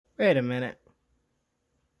Wait a minute.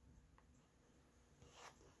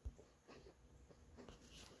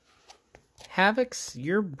 Havocs,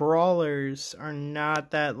 your brawlers are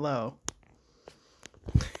not that low.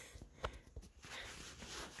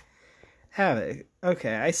 Havoc,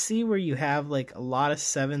 okay, I see where you have like a lot of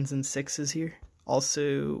 7s and 6s here.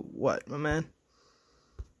 Also, what, my man?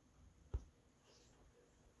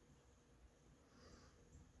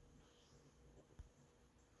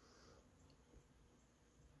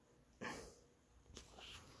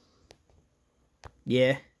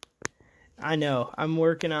 Yeah, I know. I'm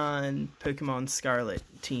working on Pokemon Scarlet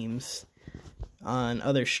teams on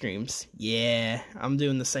other streams. Yeah, I'm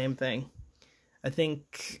doing the same thing. I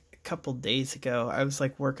think a couple days ago, I was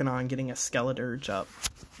like working on getting a Skeleturge up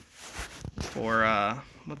for,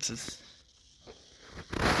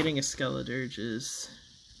 getting a Skeleturge is,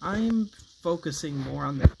 I'm focusing more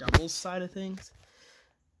on the doubles side of things,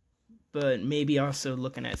 but maybe also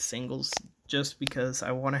looking at singles just because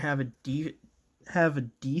I want to have a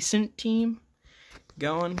decent team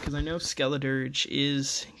going, because I know Skeleturge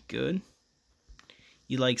is good.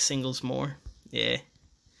 You like singles more? Yeah.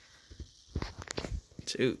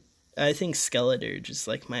 So I think Skeleturge is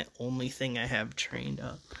like my only thing I have trained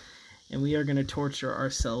up. And we are going to torture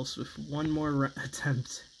ourselves with one more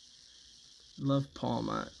attempt. Love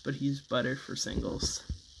Palma, but he's better for singles.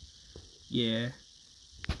 Yeah.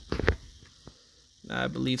 I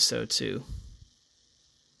believe so too.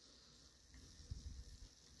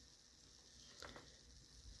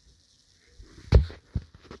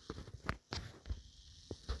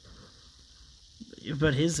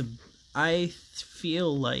 But I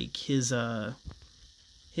feel like his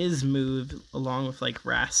move, along with like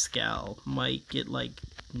Rascal, might get like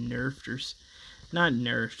nerfed or not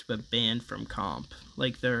nerfed, but banned from comp,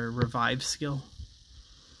 like their revive skill.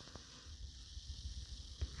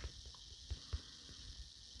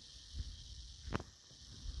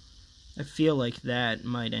 I feel like that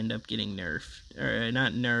might end up getting nerfed, or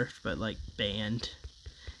not nerfed, but like banned.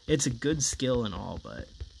 It's a good skill and all, but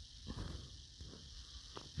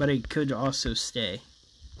it could also stay.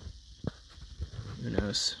 Who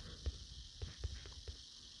knows?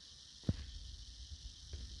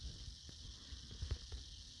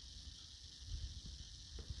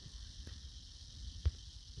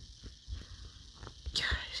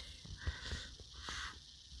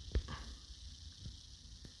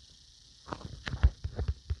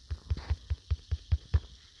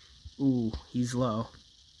 Ooh, he's low.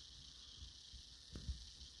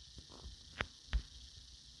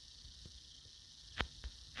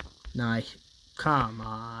 Nice. Come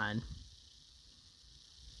on.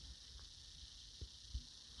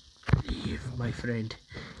 Leave, my friend.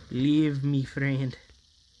 Leave me, friend.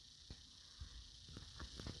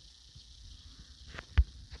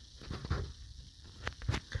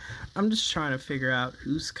 I'm just trying to figure out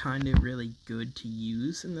who's kind of really good to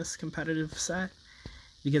use in this competitive set.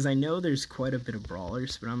 Because I know there's quite a bit of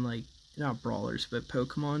brawlers, but I'm like, not brawlers, but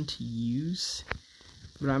Pokemon to use.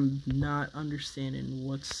 But I'm not understanding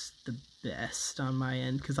what's the best on my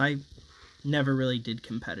end, because I never really did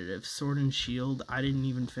competitive. Sword and Shield, I didn't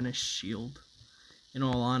even finish Shield. In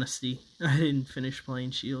all honesty, I didn't finish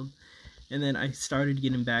playing Shield. And then I started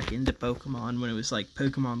getting back into Pokemon when it was like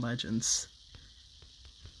Pokemon Legends.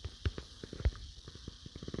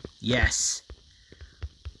 Yes!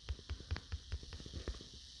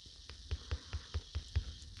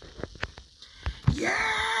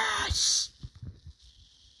 Yes!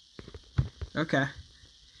 Okay.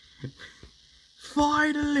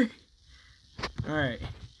 Finally! Alright.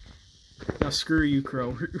 Now screw you,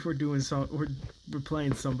 Crow. We're doing we're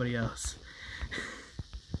playing somebody else.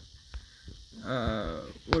 What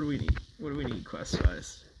do we need? What do we need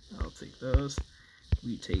quest-wise? I'll take those.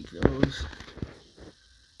 We take those.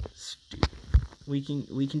 Stu. We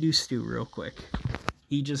can do Stu real quick.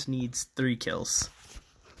 He just needs 3 kills.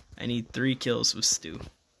 I need 3 kills with Stu.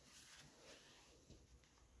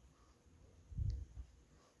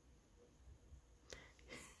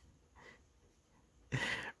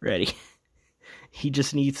 Ready. He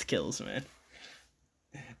just needs kills, man.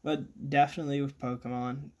 But definitely with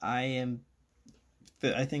Pokemon, I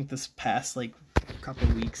think this past like couple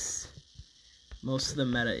weeks, most of the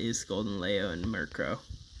meta is Golden Leo and Murkrow.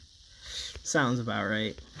 Sounds about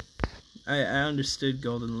right. I understood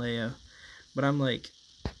Golden Leo, but I'm like,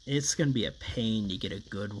 it's gonna be a pain to get a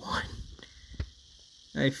good one.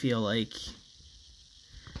 I feel like,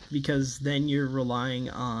 because then you're relying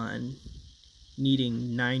on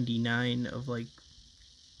needing 99 of like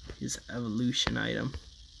his evolution item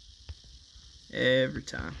every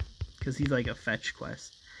time, because he's like a fetch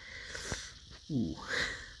quest. Ooh.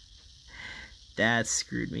 That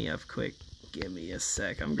screwed me up quick. Give me a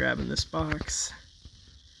sec. I'm grabbing this box.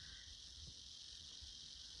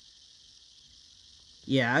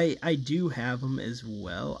 Yeah, I do have them as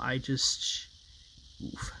well. I just...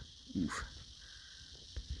 Oof. Oof.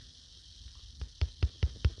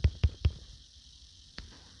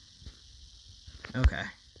 Okay.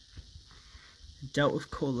 Dealt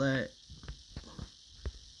with Colette.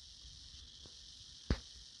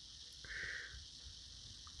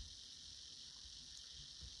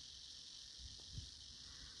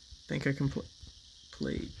 Think I can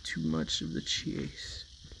play too much of the chase.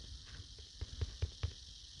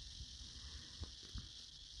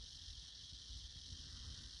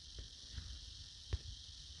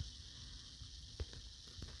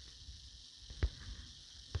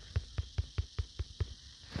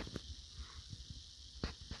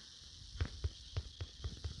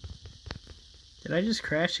 Did I just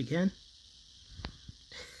crash again?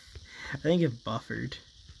 I think it buffered.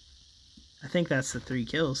 I think that's the 3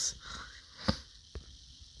 kills.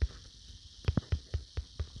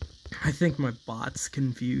 I think my bot's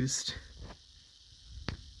confused.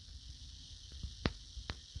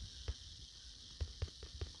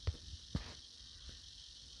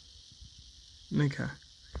 Okay.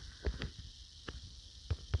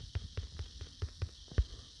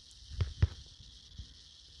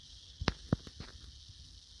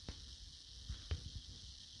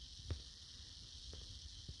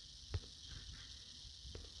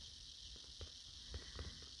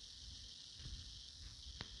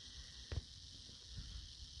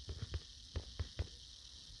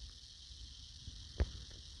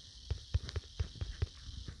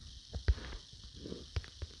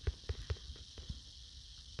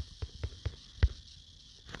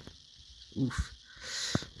 Oof.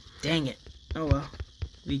 Dang it. Oh well.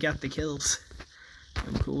 We got the kills.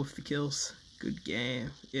 I'm cool with the kills. Good game.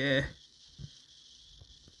 Yeah.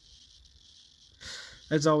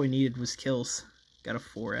 That's all we needed was kills. Got a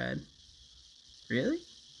 4 ad. Really?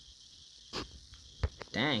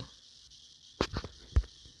 Dang.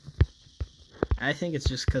 I think it's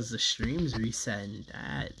just because the stream's reset and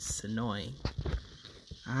that's annoying.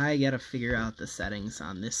 I gotta figure out the settings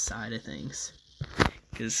on this side of things.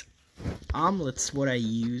 Because Omelet's what I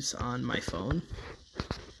use on my phone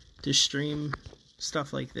to stream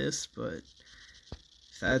stuff like this, but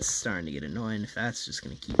if that's starting to get annoying, if that's just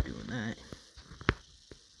gonna keep doing that.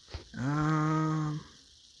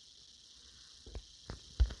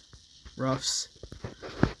 Roughs.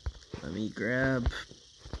 Let me grab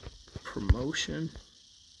promotion.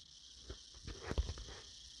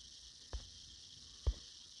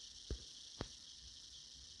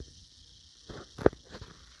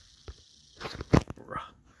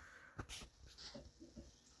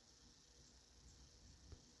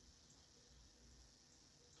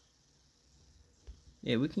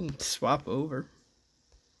 Yeah, we can swap over.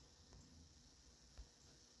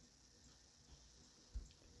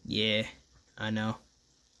 Yeah, I know.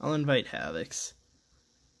 I'll invite Havocs.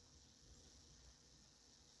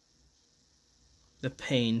 The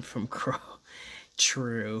pain from Crow.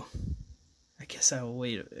 True. I guess I will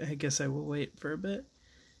wait for a bit.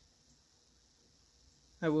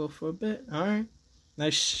 I will for a bit. Alright.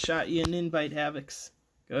 Nice shot you an invite, Havocs.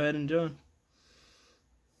 Go ahead and join.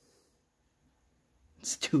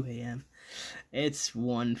 It's 2 a.m. It's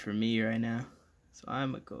 1 for me right now. So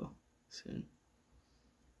I'm gonna go soon.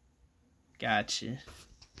 Gotcha.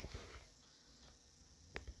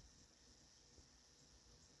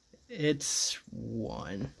 It's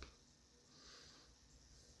 1.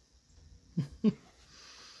 I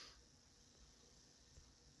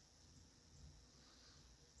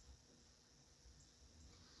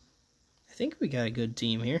think we got a good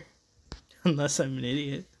team here. Unless I'm an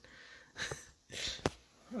idiot.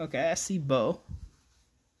 Okay, I see Bo.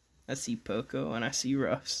 I see Poco, and I see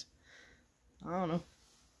Ruffs. I don't know.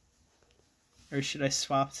 Or should I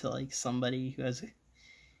swap to, like, somebody who has a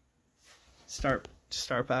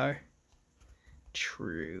star power?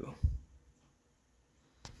 True.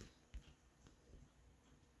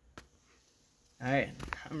 Alright,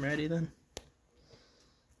 I'm ready then.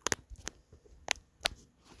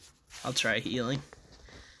 I'll try healing.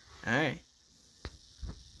 Alright.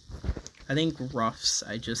 I think Ruffs,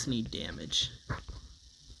 I just need damage.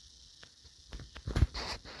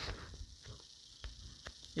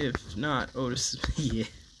 If not, Otis, yeah.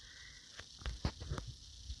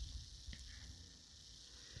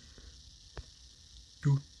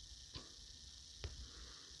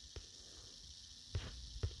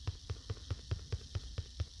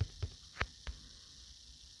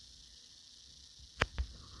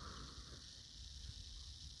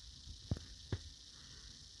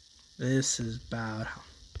 This is about how...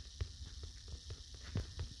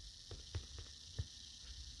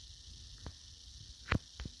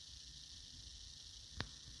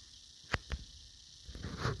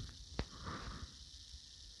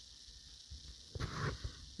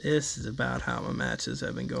 This is about how my matches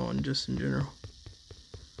have been going, just in general.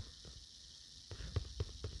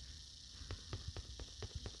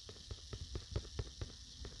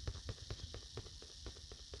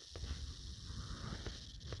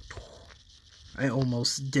 I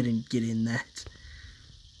almost didn't get in that.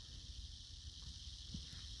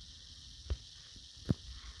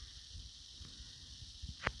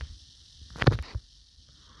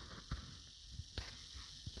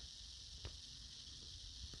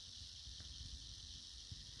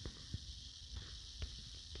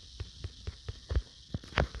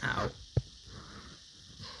 Ow.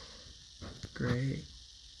 Great.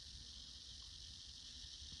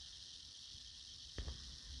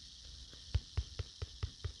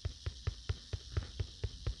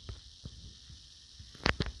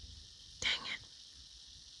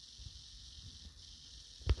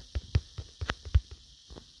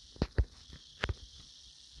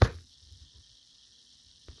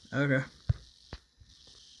 Okay.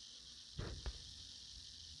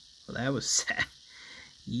 Well, that was sad.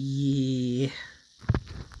 Yeah.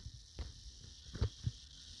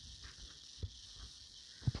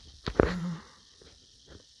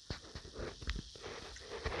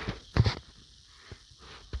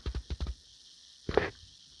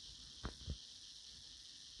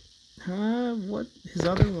 What? His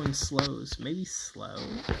other one slows. Maybe slow?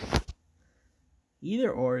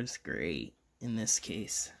 Either or is great in this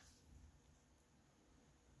case.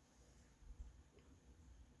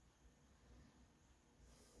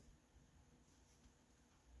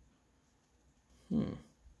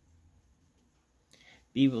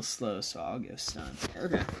 B will slow, so I'll go stun.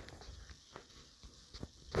 Okay.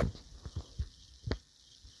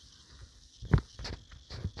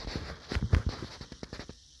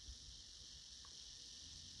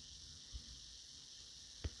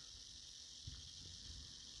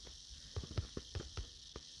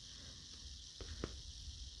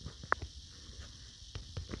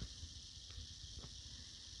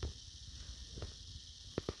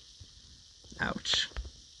 Ouch.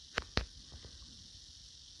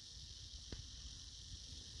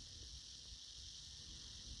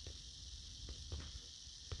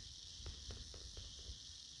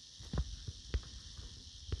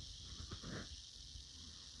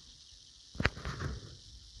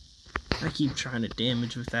 I keep trying to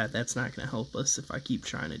damage with that. That's not going to help us if I keep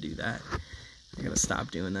trying to do that. I gotta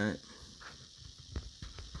stop doing that.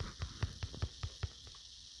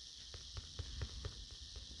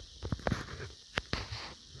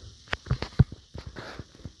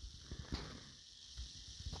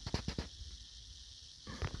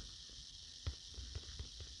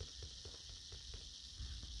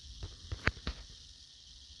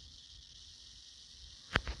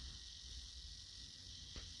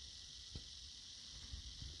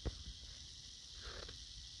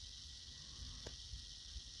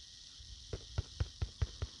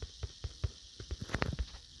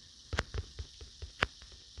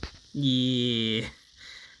 Yeah.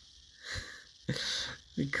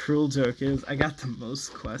 The cruel joke is I got the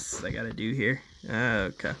most quests I gotta do here.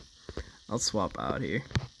 Okay. I'll swap out here.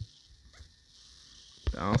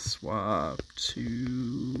 I'll swap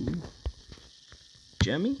to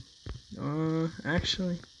Jemmy?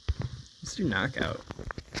 Actually, let's do Knockout.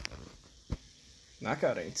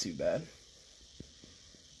 Knockout ain't too bad.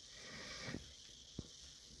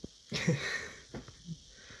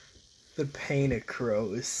 The pain of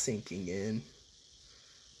Crow is sinking in.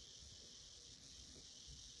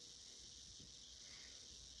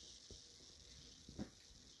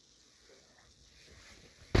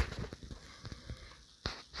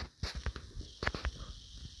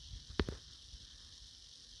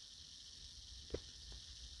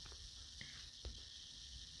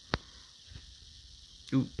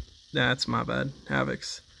 Ooh, that's my bad.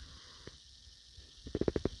 Havoc's.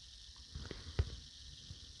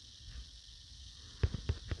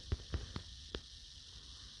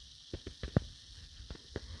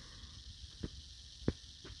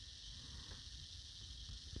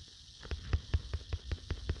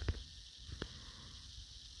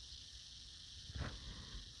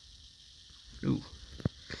 Ooh.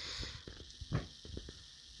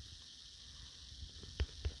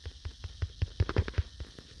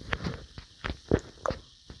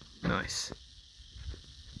 Nice.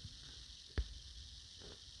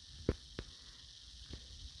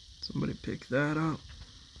 Somebody pick that up.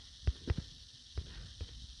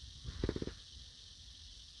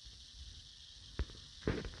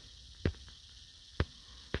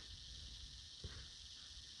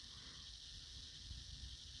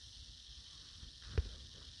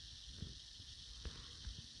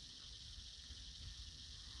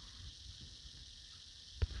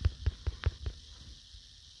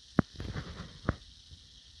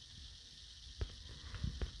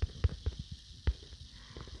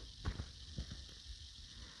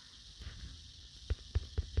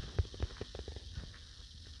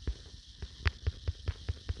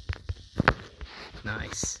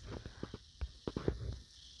 Nice.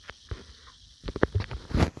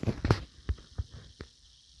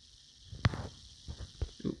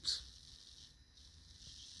 Oops.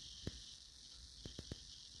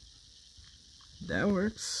 That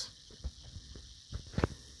works.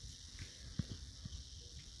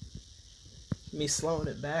 Me slowing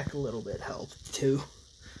it back a little bit helped too,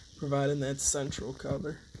 providing that central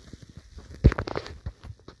cover.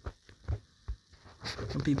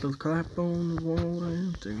 Some people clap on the wall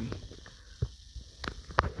and three.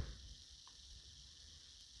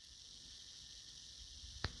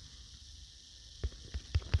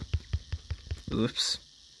 Oops,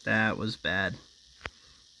 that was bad.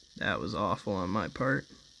 That was awful on my part.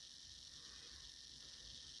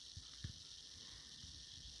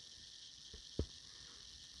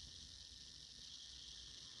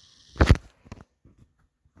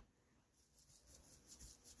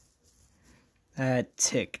 That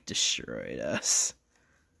tick destroyed us.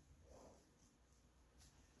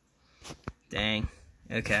 Dang.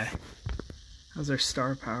 Okay. How's our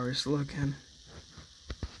star powers looking?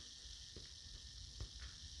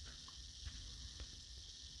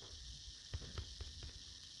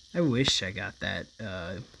 I wish I got that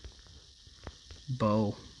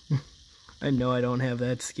bow. I know I don't have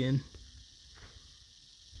that skin.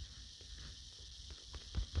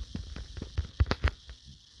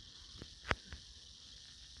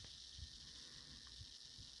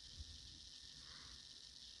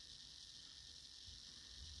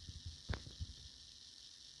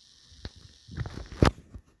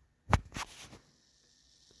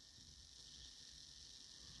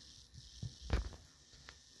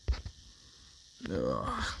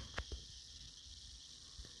 Ugh.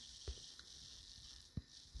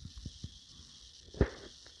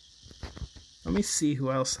 Let me see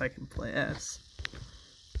who else I can play as.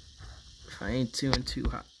 If I ain't doing too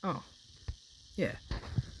hot. Oh. Yeah.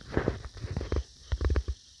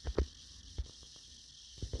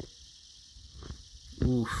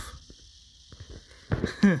 Oof.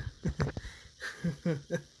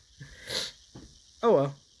 Oh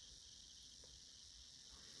well.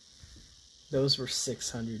 Those were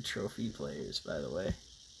 600 trophy players, by the way.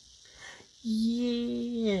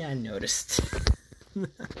 Yeah, I noticed.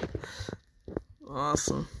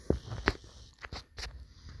 Awesome.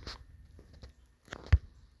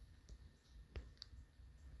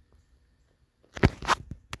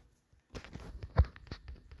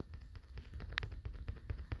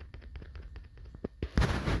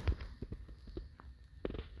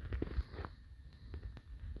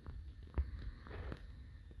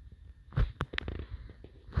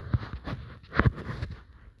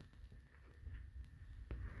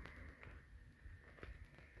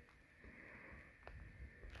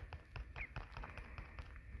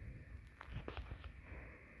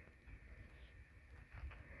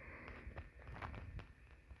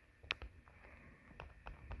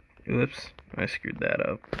 Oops, I screwed that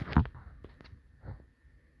up.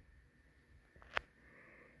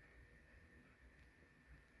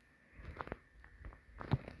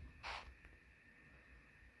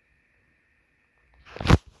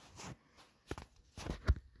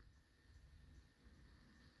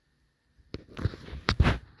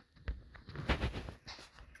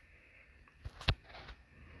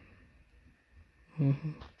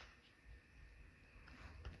 Mm-hmm.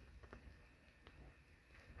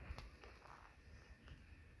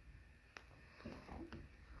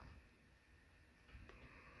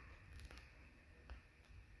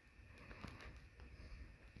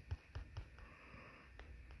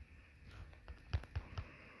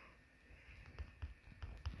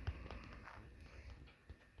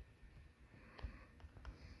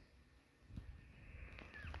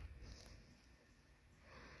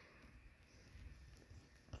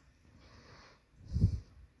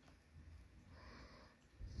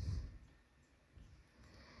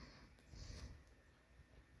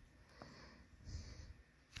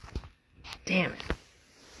 Damn it.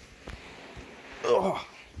 Oh.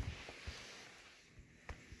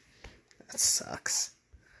 That sucks.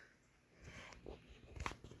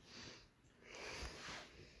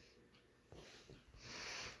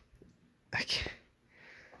 I can't.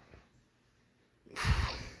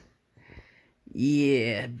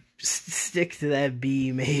 Yeah, stick to that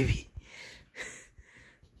B, maybe.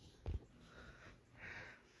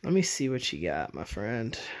 Let me see what you got, my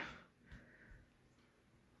friend.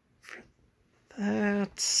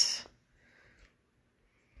 That's...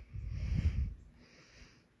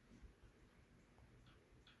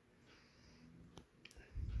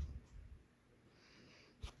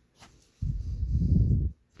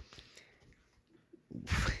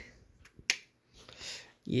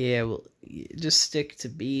 Yeah, well, just stick to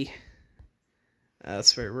B.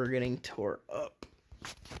 That's where we're getting tore up.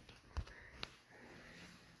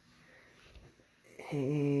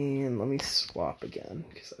 And let me swap again,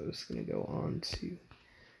 because I was going to go on to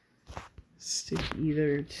stick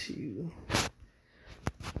either to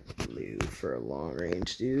blue for a long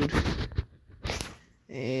range dude.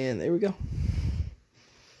 And there we go.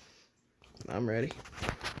 I'm ready.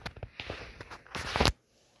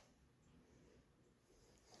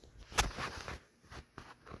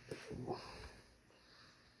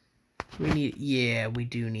 We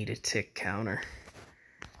do need a tick counter.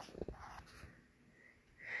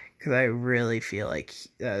 Because I really feel like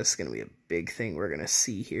that's going to be a big thing we're going to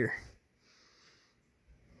see here.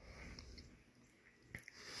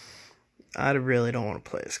 I really don't want to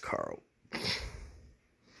play as Carl.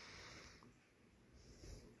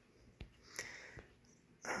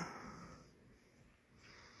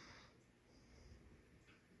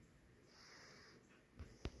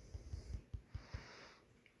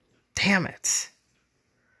 Damn it.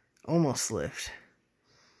 Almost lived.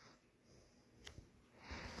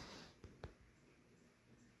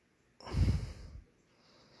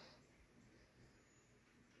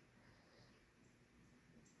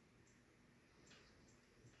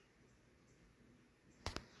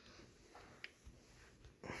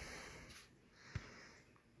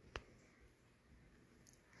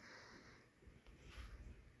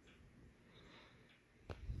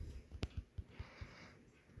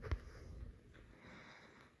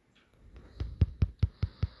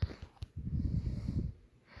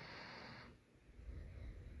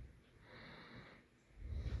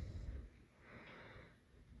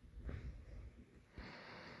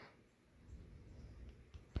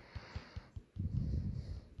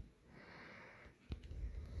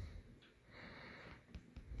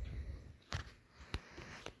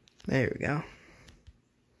 There we go.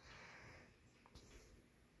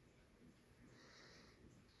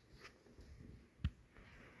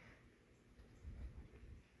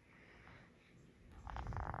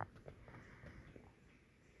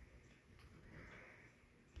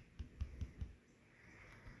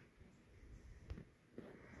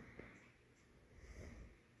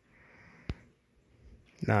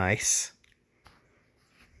 Nice.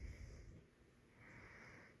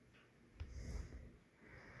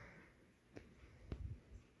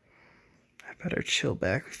 I better chill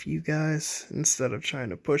back with you guys instead of trying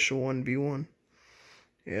to push a 1v1.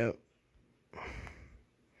 Yep.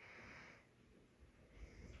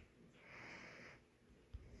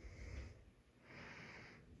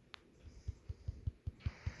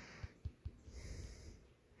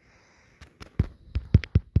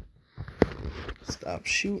 Stop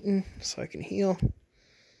shooting so I can heal.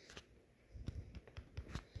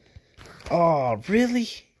 Oh, really?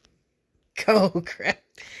 Go, crap.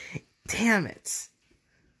 Damn it.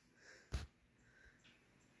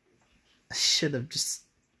 I should have just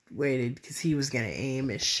waited because he was going to aim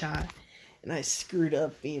his shot. And I screwed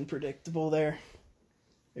up being predictable there.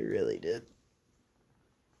 I really did.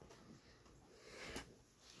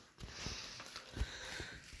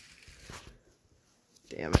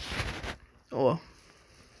 Damn it. Oh well.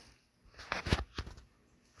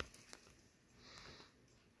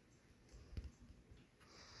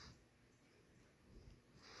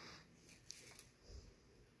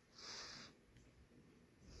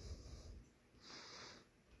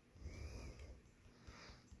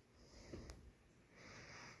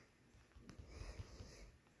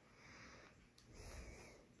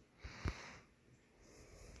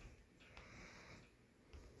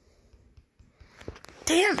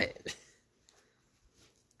 Damn it!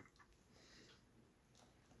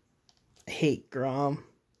 I hate Grom.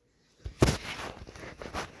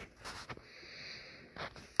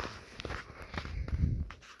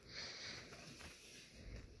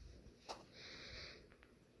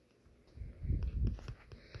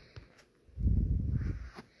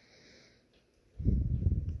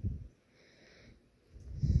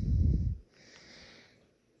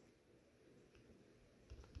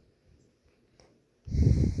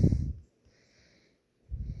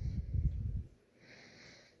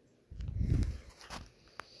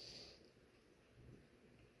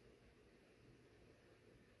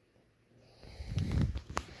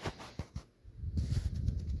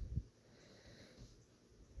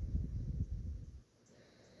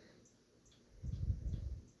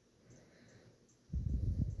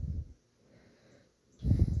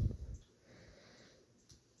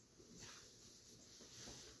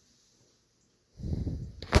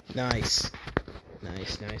 Nice.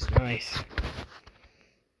 Nice, nice, nice.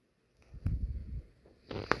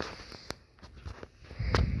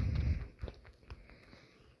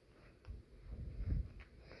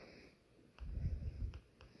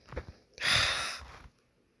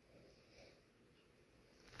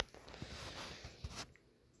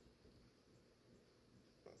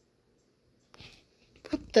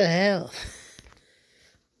 the hell?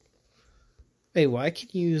 Wait, why can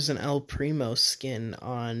you use an El Primo skin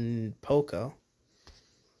on Poco?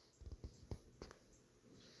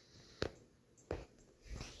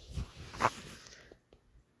 I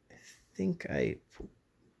think I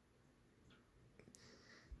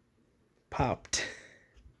popped.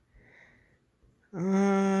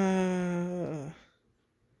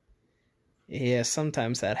 Yeah,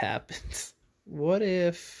 sometimes that happens. What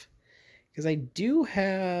if... Because I do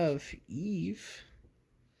have Eve.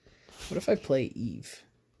 What if I play Eve?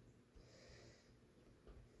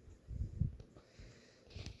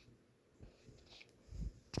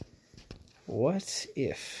 What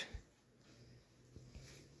if...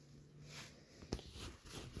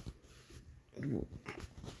 Ooh.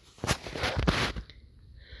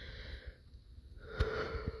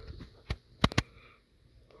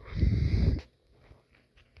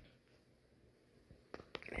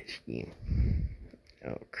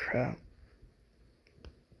 Oh, crap.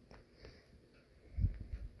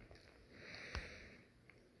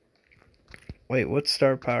 Wait, what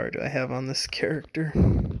star power do I have on this character?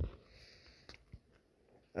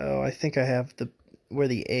 Oh, I think I have the where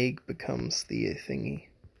the egg becomes the thingy.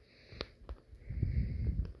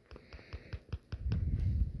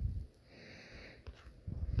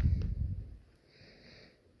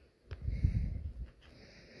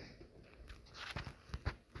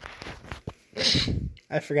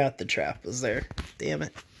 I forgot the trap was there. Damn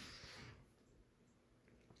it.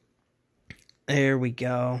 There we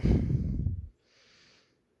go.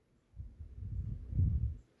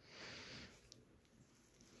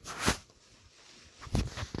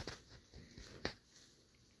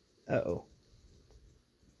 Uh-oh.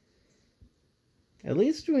 At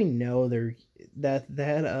least we know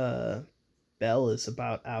that bell is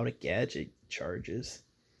about out of gadget charges.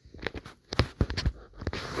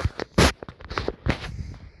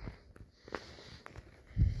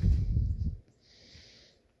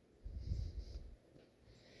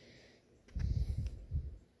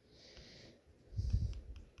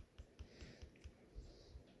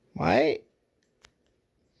 Why?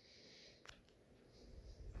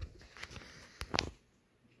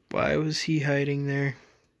 Why was he hiding there?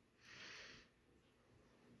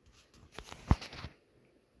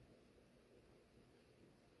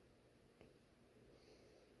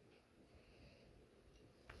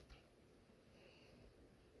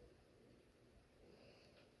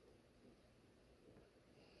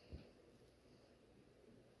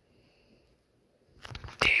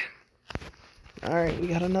 Alright, we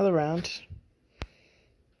got another round.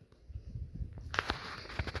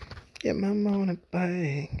 Get my money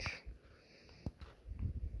back.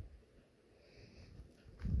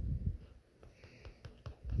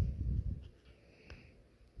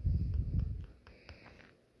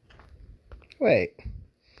 Wait.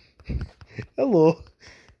 Hello.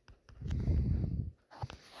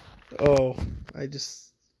 Oh,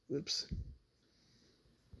 oops.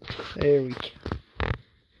 There we go.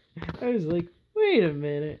 I was like, wait a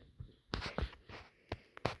minute.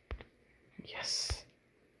 Yes.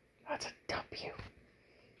 That's a W.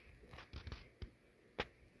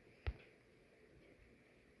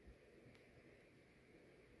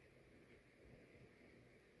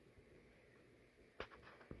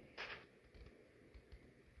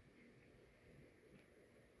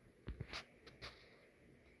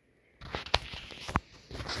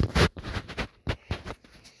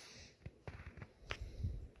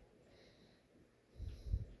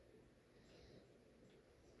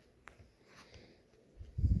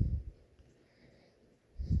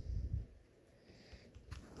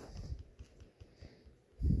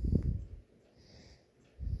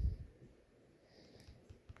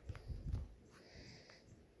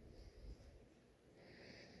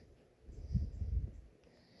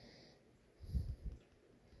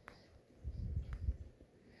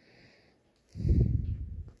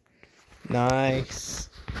 Nice.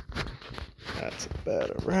 That's a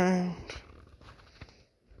better round.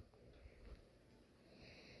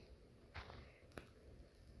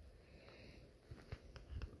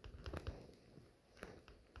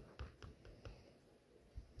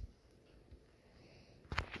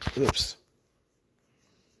 Oops.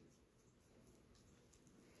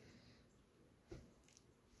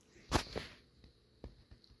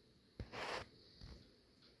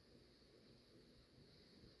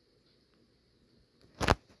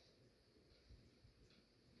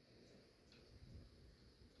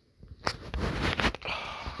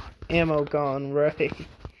 Ammo gone, right?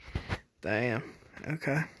 Damn.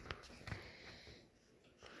 Okay.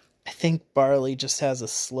 I think Barley just has a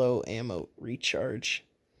slow ammo recharge.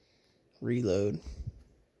 Reload.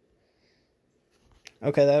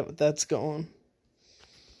 Okay, that's gone.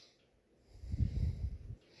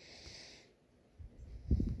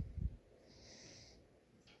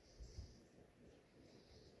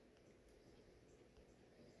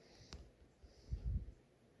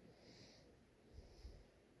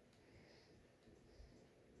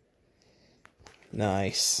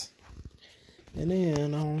 Nice. And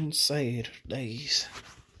then on Saturdays,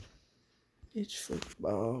 it's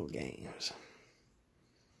football games.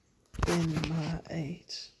 In my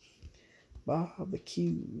 8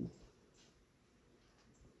 barbecue.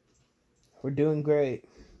 We're doing great.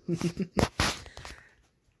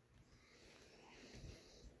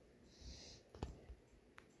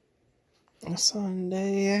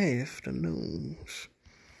 Sunday afternoons.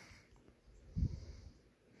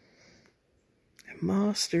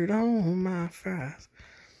 Mustard on my fries.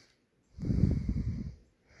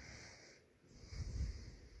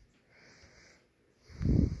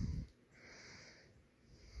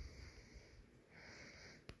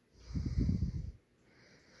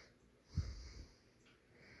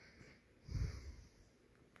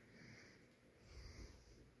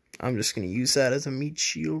 I'm just gonna use that as a meat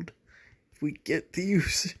shield. If we get to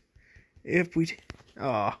use it. If we...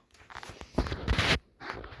 Aw.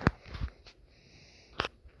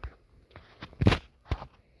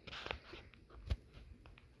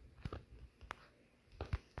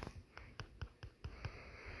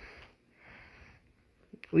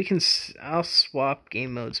 We can... I'll swap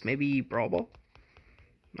game modes. Maybe Brawl?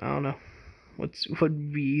 I don't know. What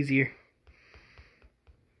would be easier?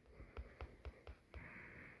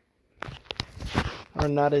 Or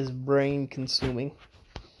not as brain consuming.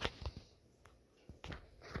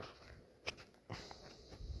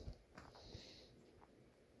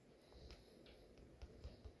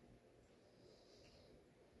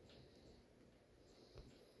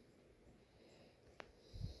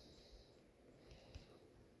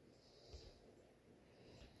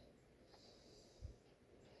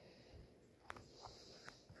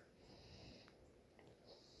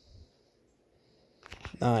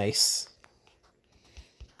 Nice.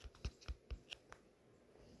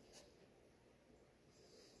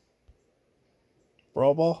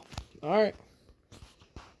 Brawl? Alright.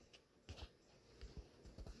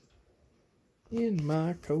 In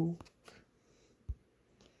my Coke.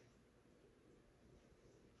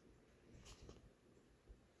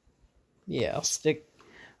 Yeah,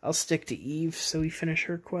 I'll stick to Eve so we finish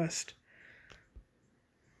her quest.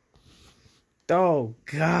 Oh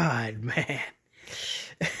God, man.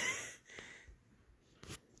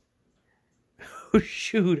 Oh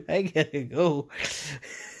shoot, I gotta go.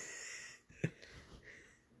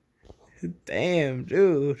 Damn,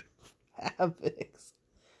 dude. Havocs.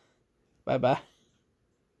 Bye-bye.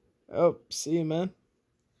 Oh, see you, man.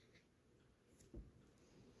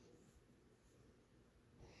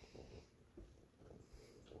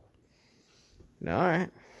 Alright.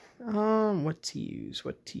 What to use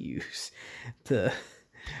to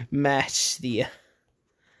match the,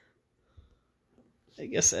 I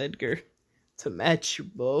guess Edgar, to match your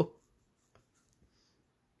bow.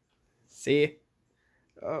 See?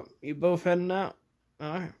 Oh, you both heading out?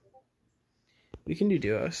 Alright. We can do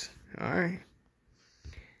duos. Alright.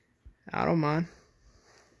 I don't mind.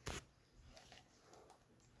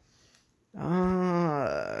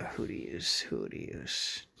 Who to use?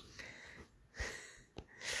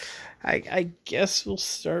 I guess we'll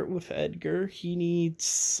start with Edgar. He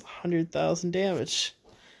needs 100,000 damage.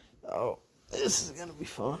 Oh, this is gonna be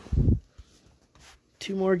fun.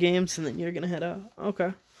 2 more games and then you're gonna head out.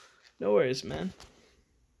 Okay. No worries, man.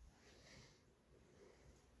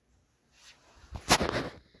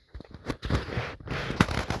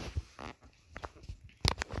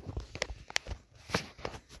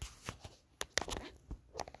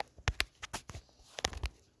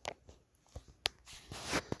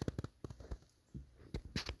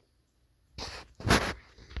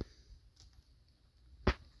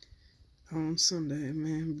 On Sunday,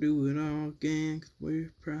 man, do it all again, 'cause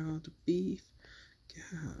we're proud to be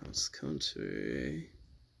God's country.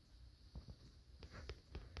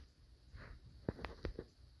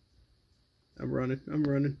 I'm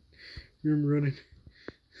running.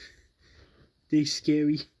 They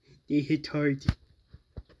scary. They hit hard.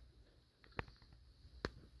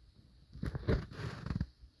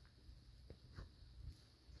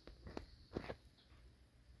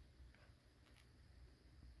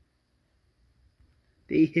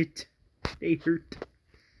 They hit. They hurt.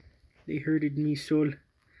 They hurted me soul.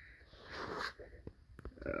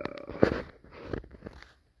 Oh,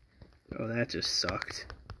 that just sucked.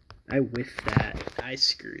 I whiffed that. I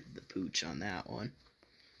screwed the pooch on that one.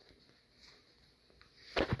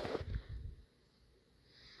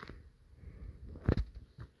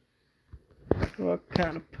 What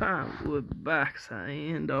kind of pine wood box I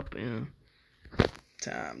end up in?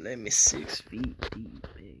 Time, let me 6 feet deep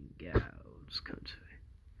in God's country.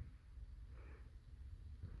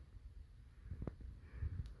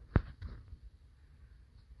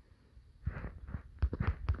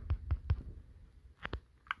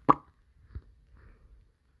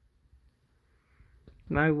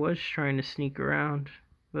 I was trying to sneak around,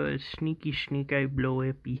 but sneaky sneak I blow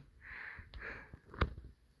epi.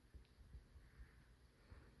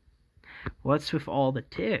 What's with all the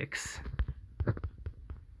ticks?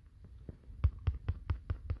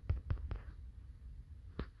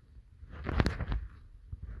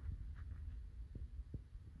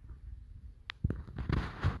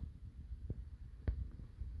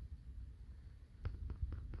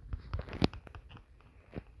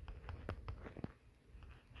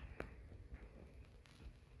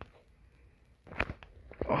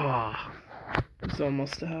 Oh, it's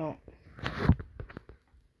almost out.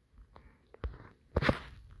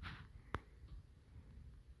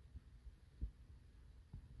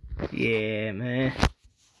 Yeah, man.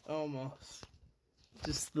 Almost.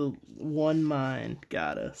 Just the one mine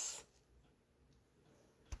got us.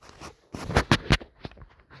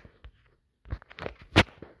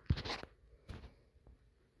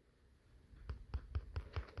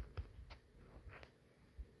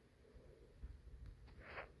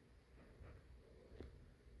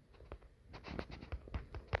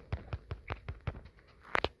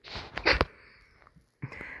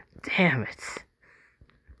 Damn it.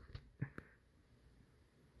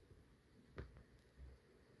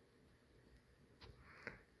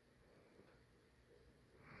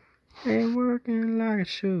 Ain't working like it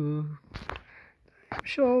should.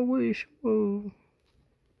 Sure wish it would.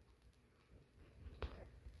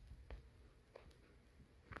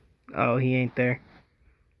 Oh, he ain't there.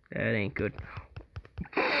 That ain't good.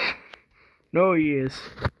 No, he is.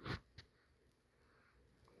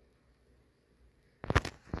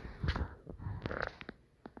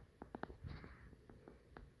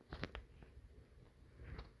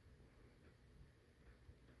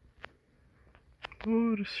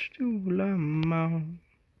 Oh, the stool I'm on.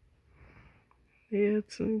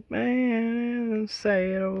 It's a man and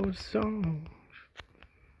sad old song.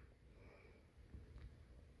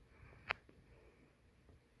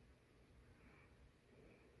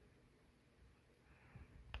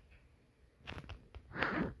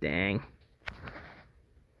 Dang.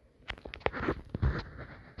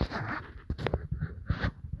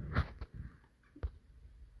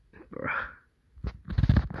 Bruh.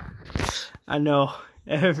 I know,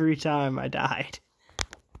 every time I died.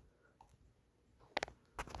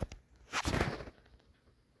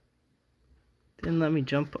 Didn't let me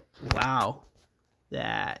jump. Wow.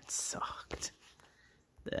 That sucked.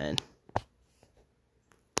 Then.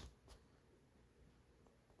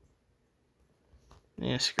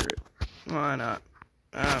 Yeah, screw it. Why not?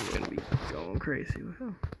 I'm gonna be going crazy with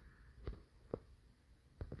him.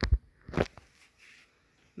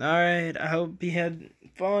 Alright, I hope you had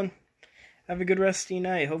fun. Have a good rest of your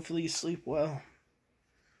night. Hopefully you sleep well.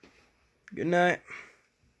 Good night.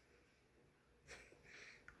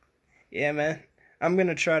 Yeah, man. I'm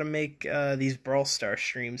gonna try to make these Brawl Star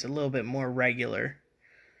streams a little bit more regular.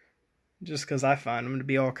 Just because I find them to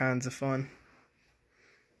be all kinds of fun.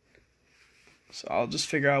 So I'll just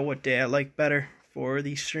figure out what day I like better for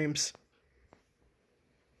these streams.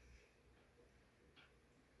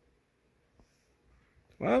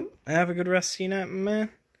 Well, have a good rest of your night, man.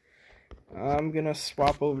 I'm gonna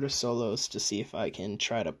swap over to solos to see if I can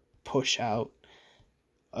try to push out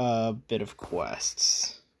a bit of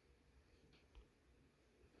quests.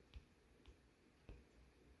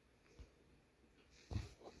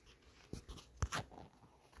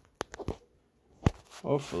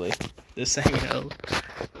 Hopefully, this ain't a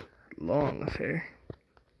long affair.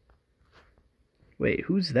 Wait,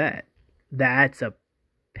 who's that? That's a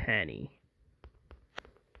penny.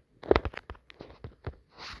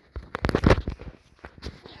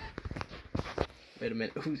 Wait a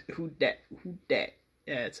minute, who that?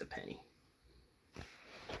 Yeah, it's a penny.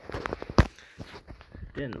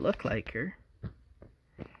 Didn't look like her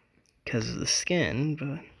because of the skin,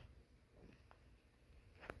 but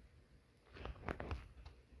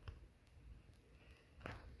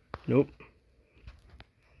nope.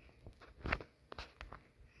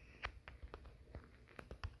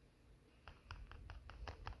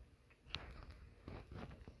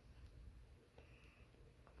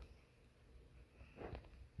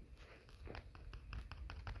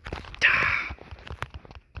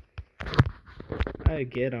 I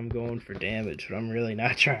get I'm going for damage, but I'm really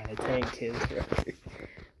not trying to tank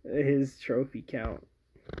his trophy count.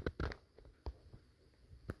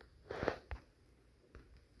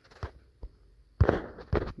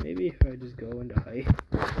 maybe if I just go into height,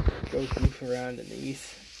 go goof around in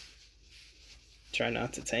these. Try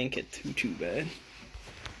not to tank it too bad.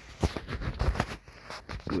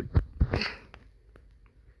 Good.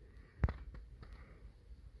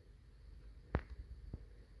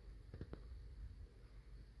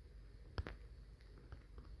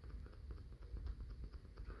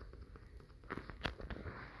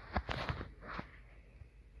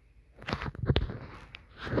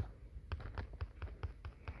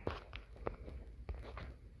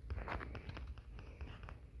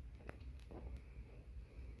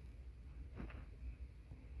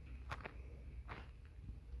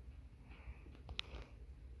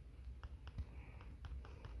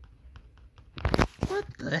 What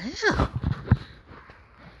the hell?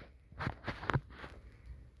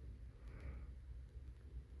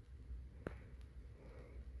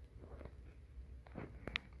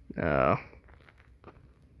 Oh.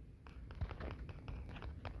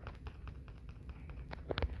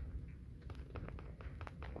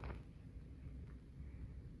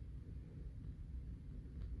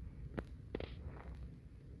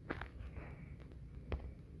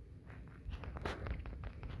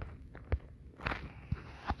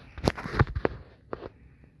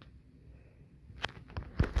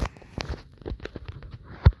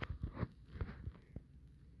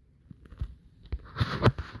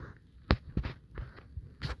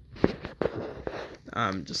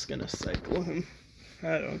 I'm just gonna cycle him.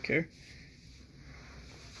 I don't care.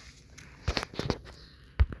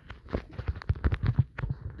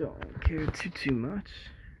 Don't care too much.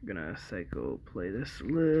 I'm gonna cycle play this a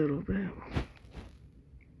little bit.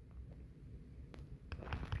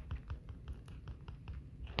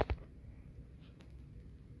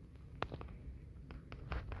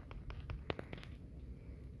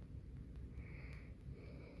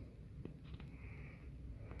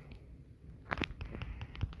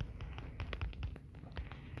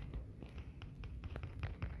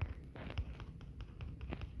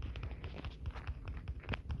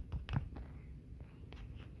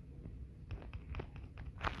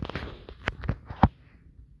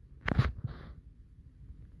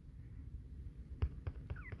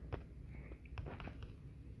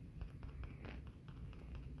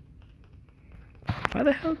 Why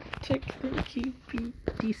the hell did Tick think he'd be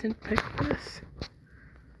decent pick for this?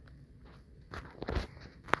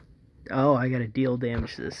 Oh, I gotta deal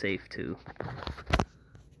damage to the safe too.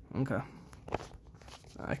 Okay.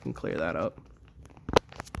 I can clear that up.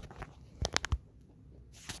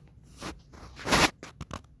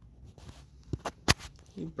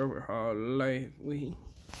 You broke her whole life, we.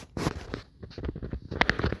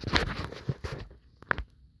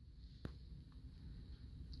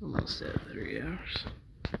 Almost at 3 hours.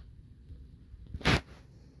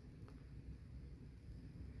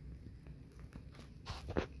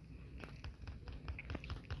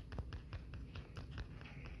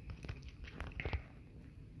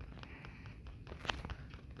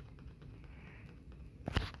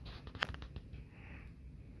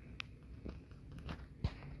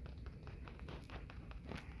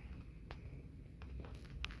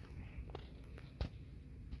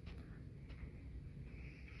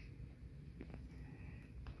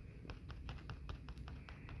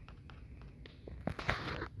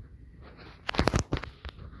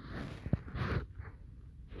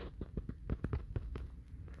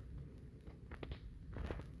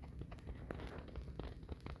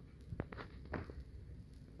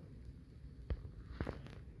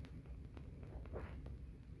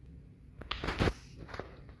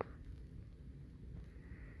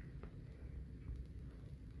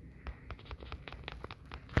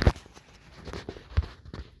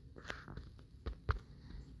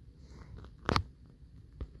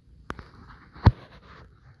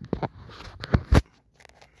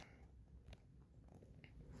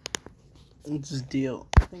 Just deal.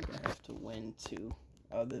 I think I have to win too,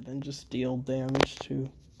 other than just deal damage too.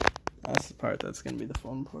 That's the part that's gonna be the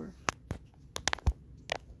fun part.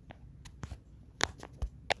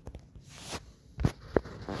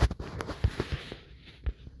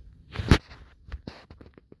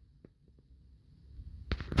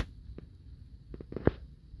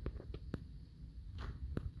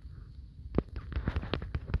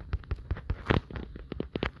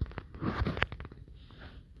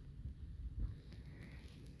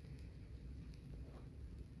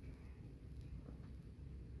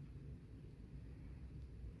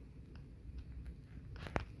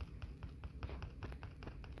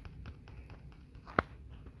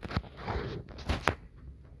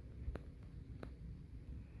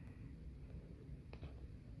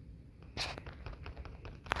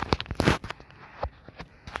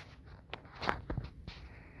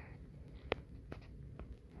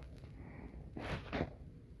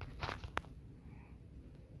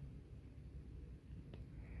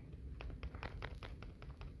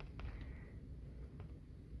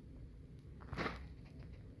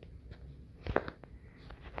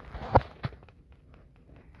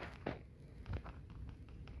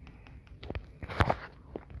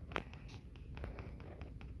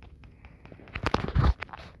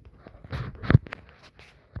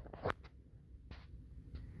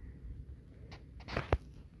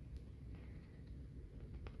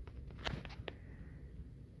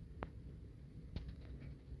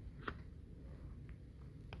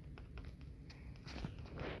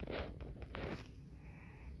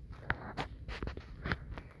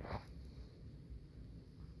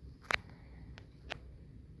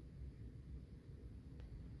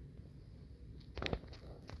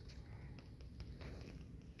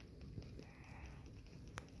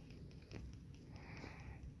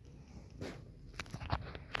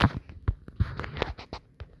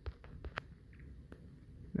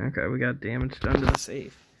 Okay, we got damage done to the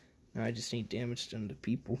safe. Now I just need damage done to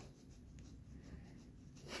people.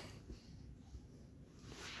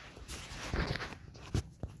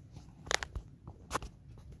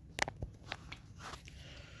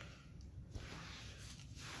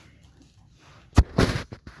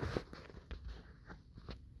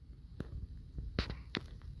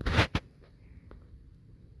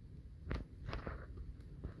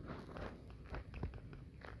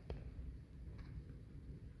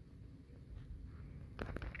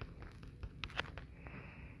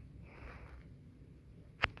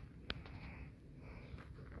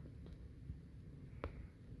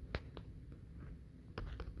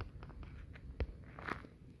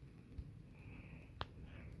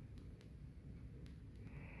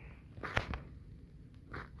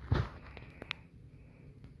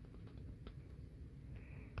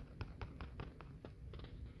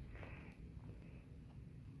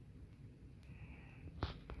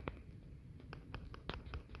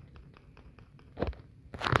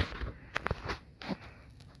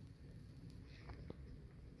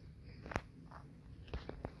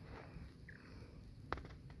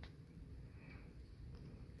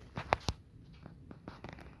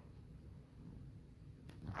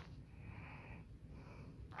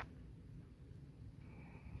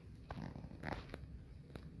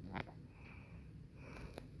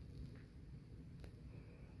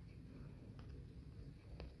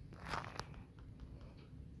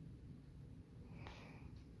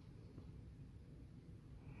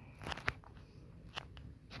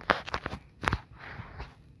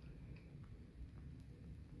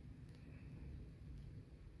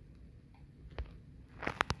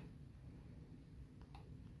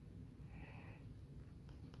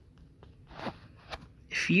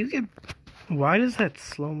 If you get... Why does that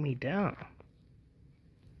slow me down?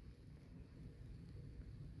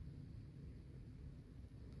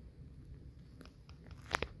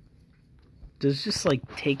 Does just,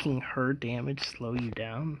 like, taking her damage slow you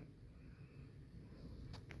down?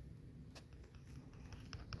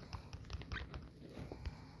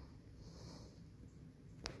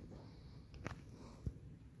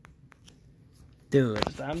 Dude,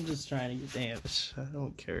 I'm just trying to get damage. I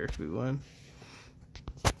don't care if we win.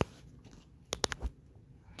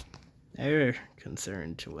 They're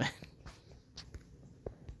concerned to win.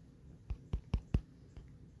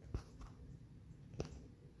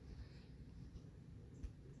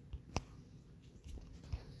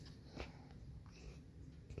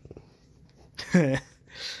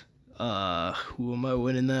 Who am I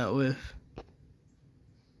winning that with?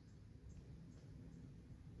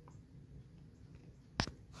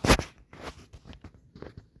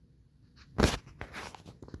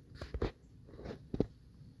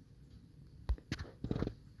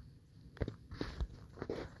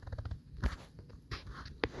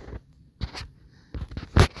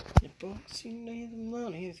 Boss, you need the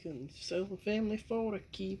money. He's gonna sell the family for to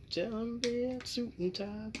keep telling bed suit and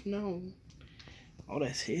tie, no. All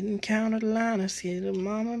that's hidden counted liners, get a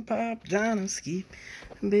mom and pop diners, keep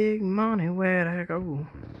big money where I go.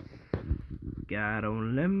 God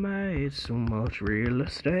only made so much real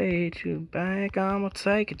estate. Your bank, I'ma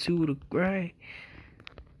take it to the grave.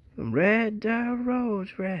 Red dirt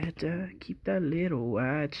roads, red dirt, keep that little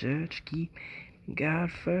white church, keep God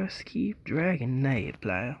first, keep dragging that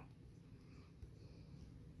plow.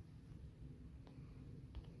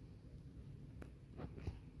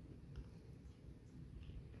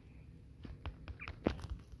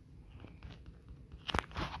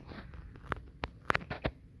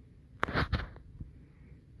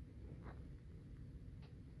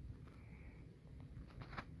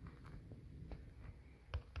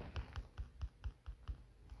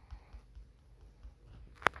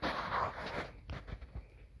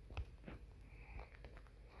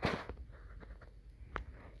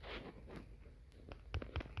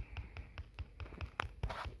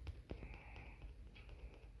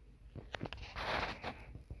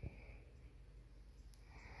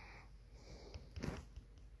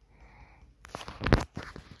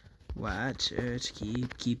 White church,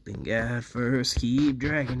 keep keeping God first, keep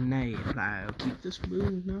dragging that plow, keep the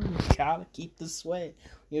spoon on your collar, keep the sweat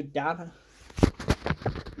on your dollar.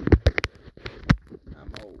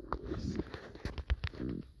 I'm always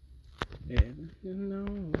heaven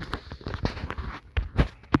alone.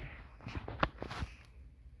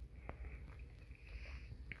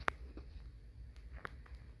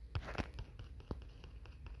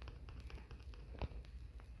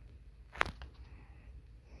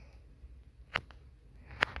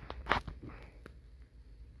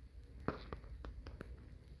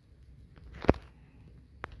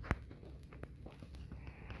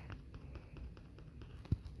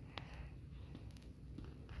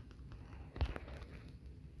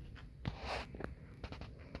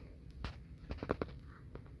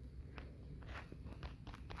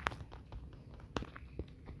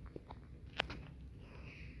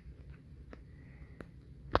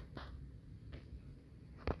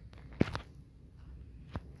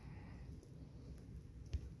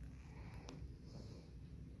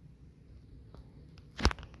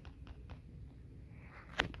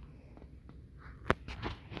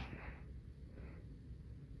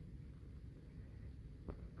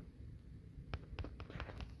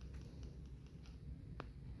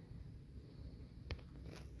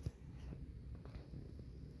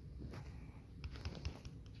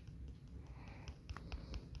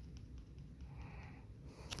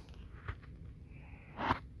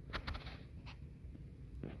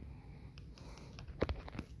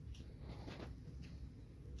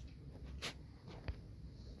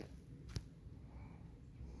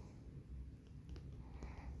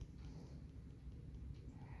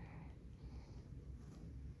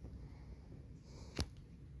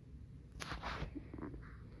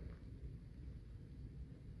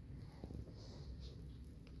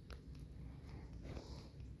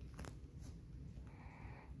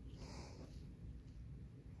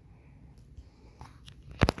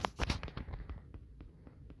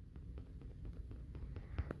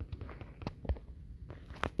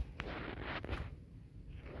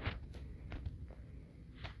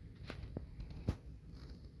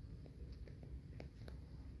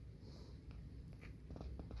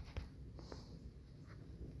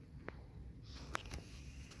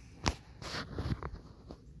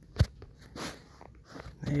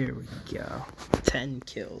 There we go. 10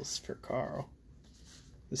 kills for Carl.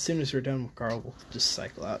 As soon as we're done with Carl, we'll just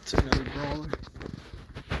cycle out to another brawler.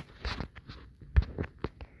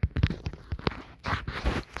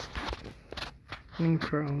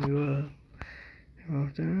 Carl, you up. I'll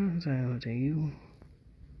take you.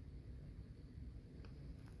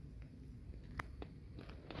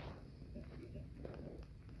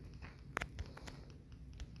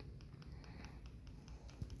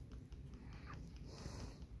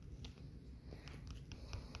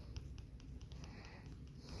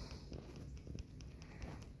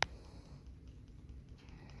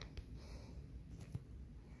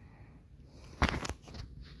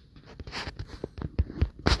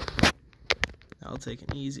 I'll take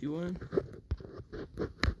an easy one.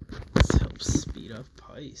 This helps speed up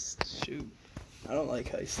heist. Shoot. I don't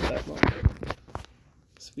like heist that much.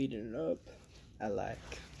 Speeding it up, I like.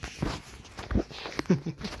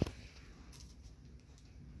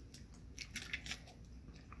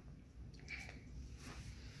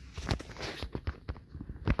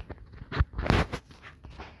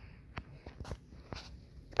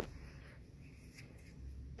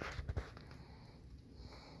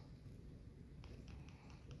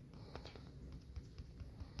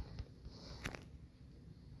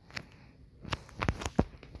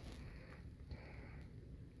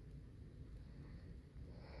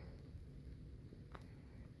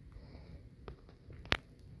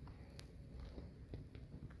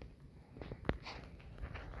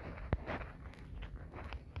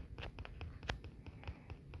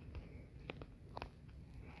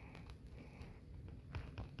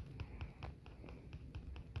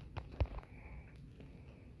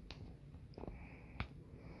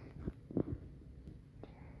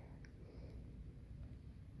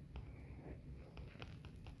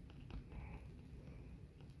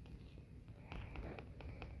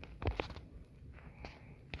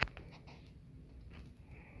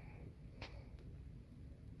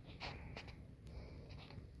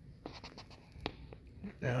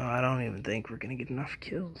 No, I don't even think we're gonna get enough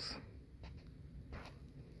kills.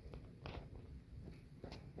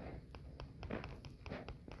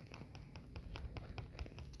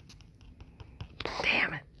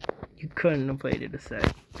 Damn it. You couldn't have waited a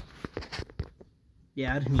sec.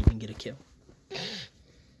 Yeah, I didn't even get a kill.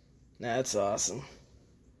 That's awesome.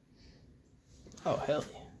 Oh, hell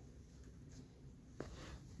yeah.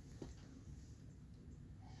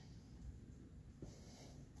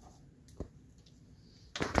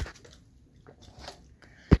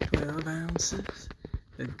 Ounces.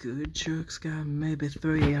 A good truck's got maybe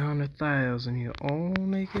 300,000. You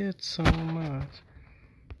only get so much.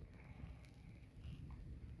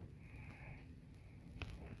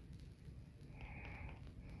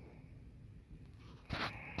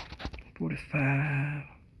 $45.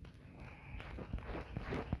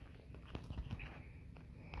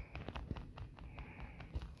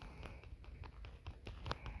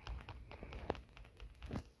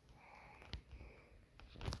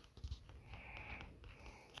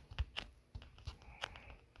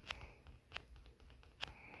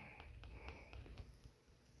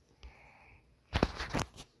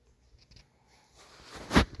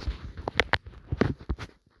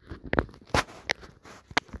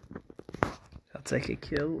 I'll take a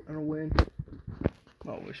kill and a win.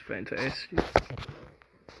 Always fantastic.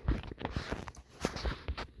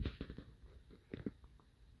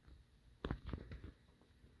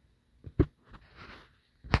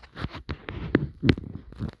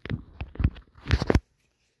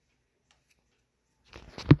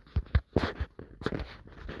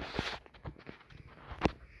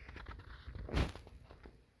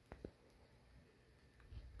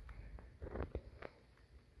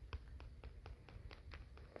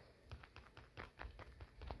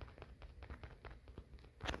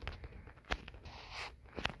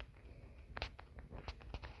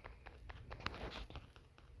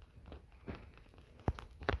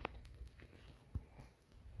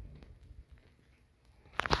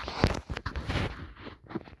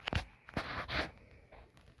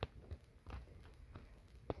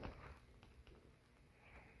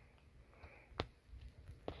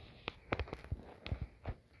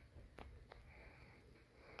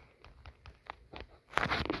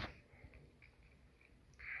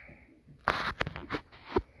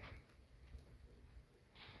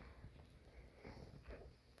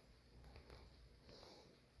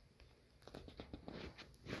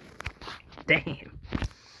 Damn.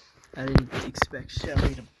 I didn't expect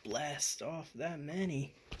Shelly to blast off that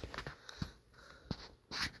many.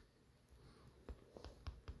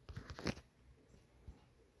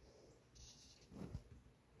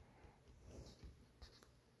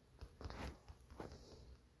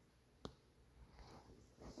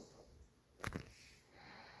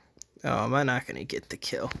 Oh, am I not gonna get the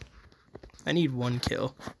kill? I need 1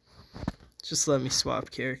 kill. Just let me swap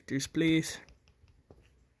characters, please.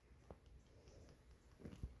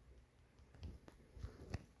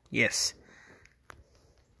 Yes.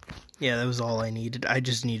 Yeah, that was all I needed. I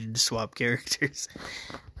just needed to swap characters.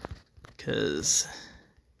 Because...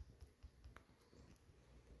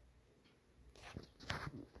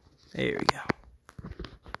 there we go.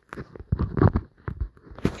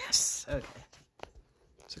 Yes! Okay.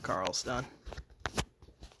 So Carl's done.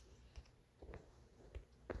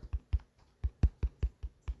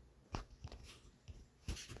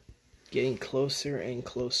 Getting closer and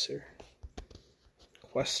closer.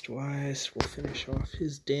 Quest-wise, we'll finish off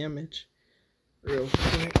his damage real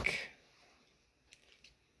quick.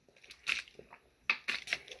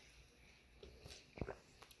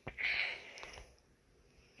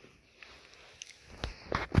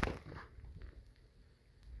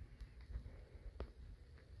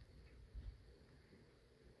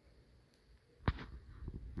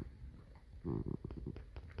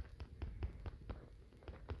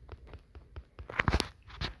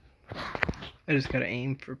 I just gotta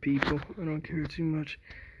aim for people. I don't care too much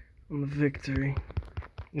on the victory.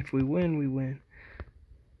 If we win, we win.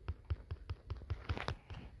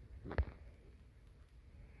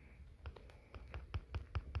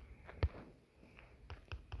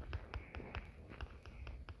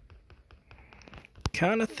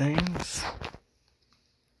 Kind of things.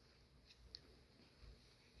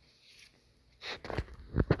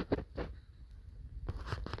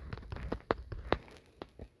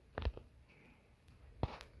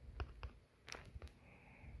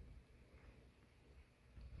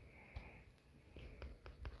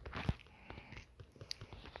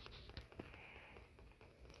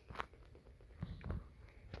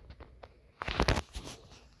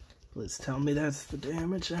 Please tell me that's the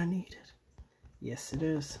damage I needed. Yes, it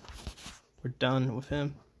is. We're done with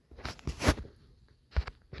him.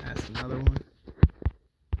 That's another one.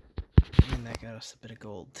 And that got us a bit of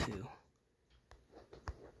gold, too.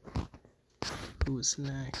 Who's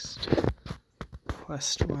next?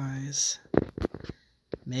 Quest-wise.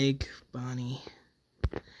 Meg, Bonnie.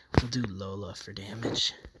 We'll do Lola for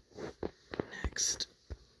damage. Next.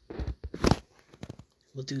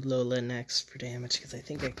 We'll do Lola next for damage, because I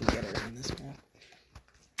think I can get her on this map.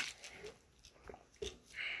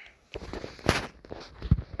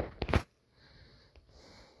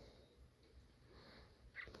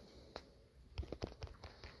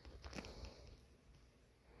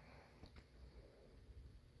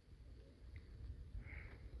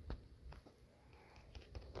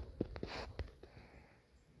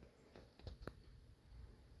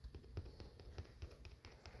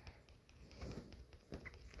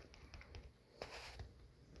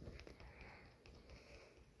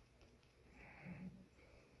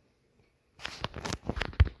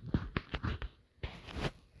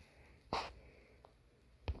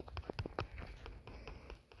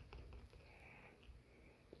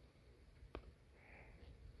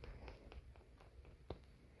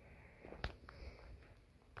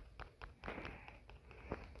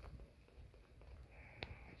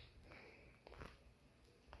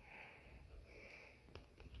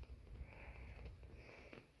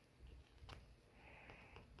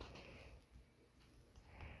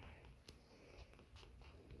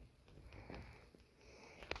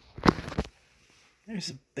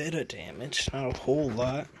 There's a bit of damage, not a whole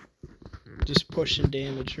lot. Just pushing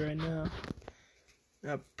damage right now.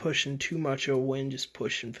 Not pushing too much of a win, just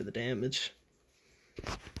pushing for the damage.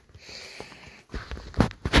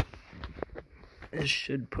 I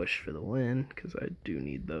should push for the win, because I do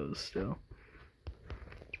need those still.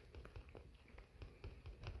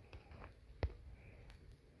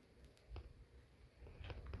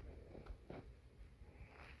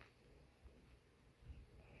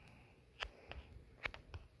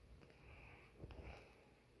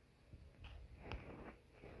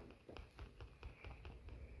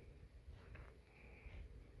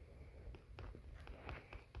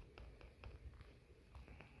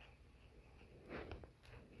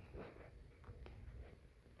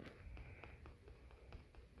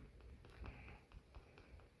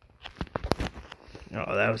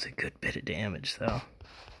 Oh, that was a good bit of damage, though.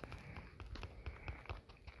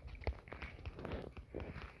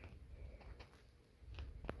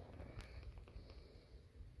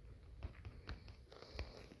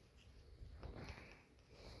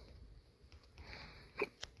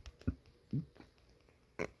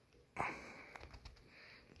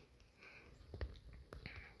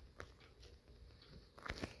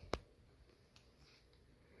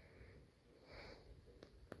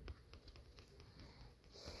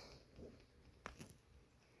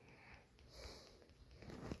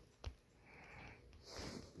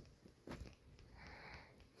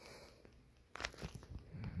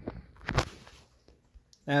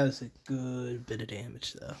 That was a good bit of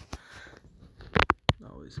damage, though.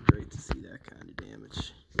 Always great to see that kind of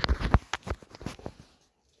damage.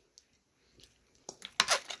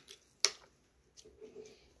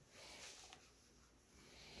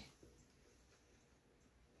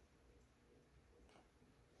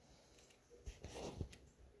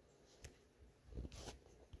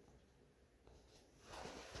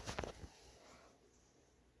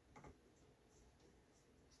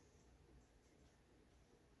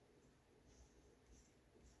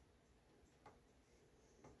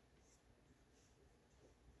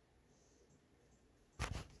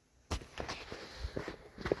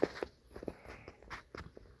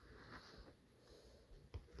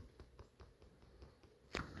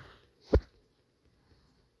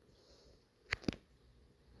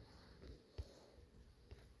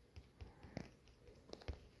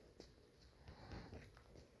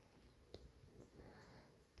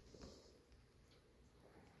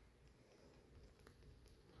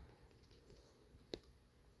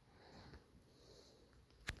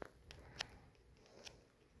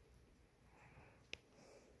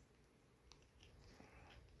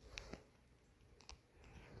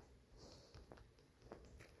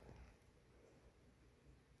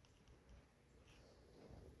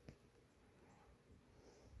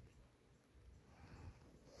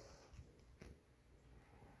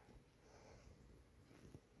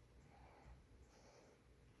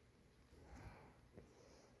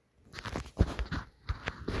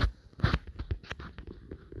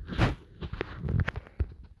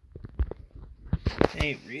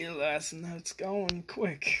 Ain't realizing that it's going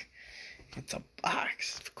quick. It's a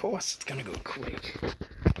box. Of course it's gonna go quick.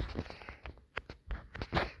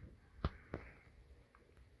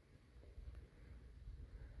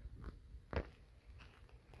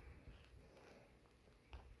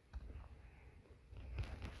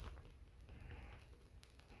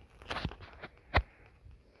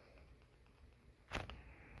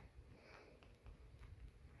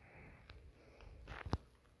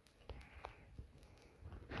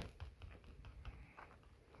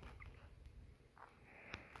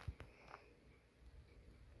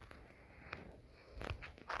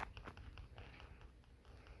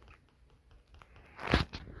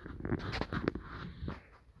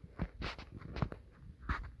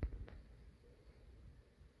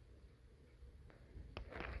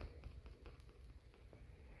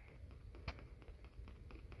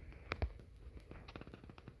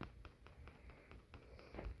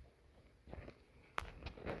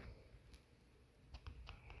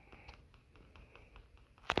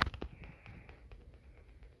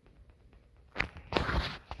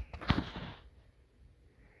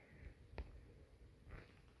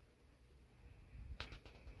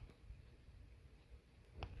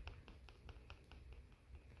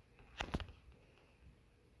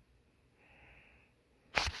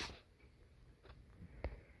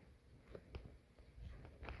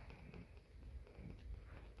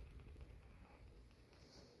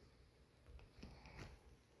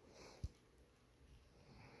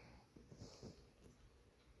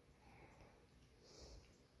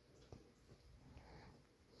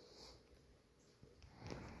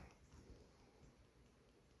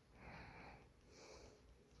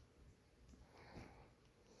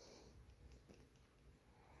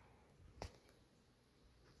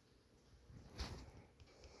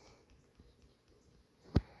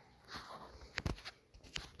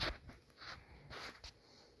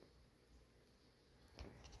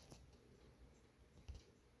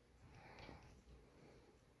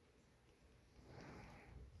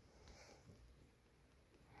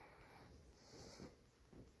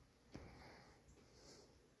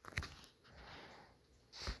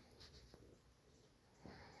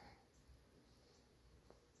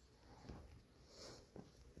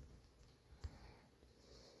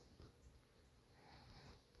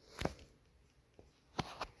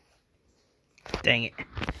 Dang it.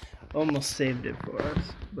 Almost saved it for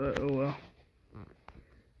us, but oh well.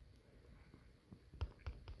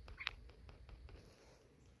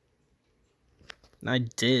 I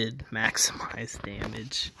did maximize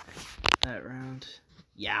damage that round.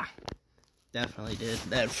 Yeah, definitely did.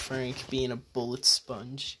 That Frank being a bullet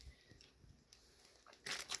sponge.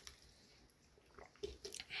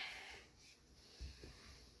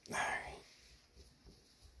 Alright.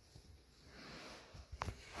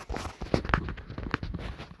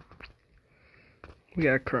 We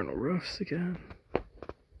got Colonel Ruffs again.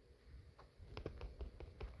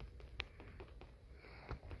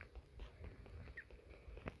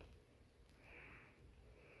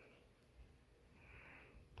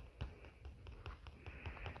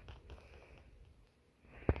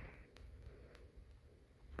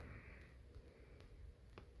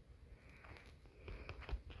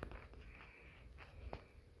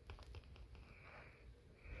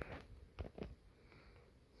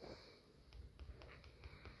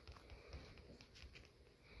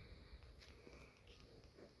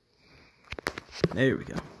 There we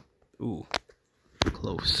go. Ooh,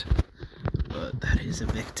 close. But that is a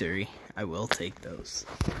victory. I will take those.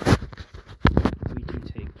 We do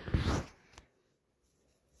take those.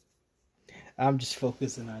 I'm just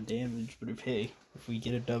focusing on damage, but if we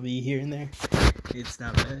get a W here and there, it's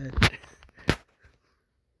not bad.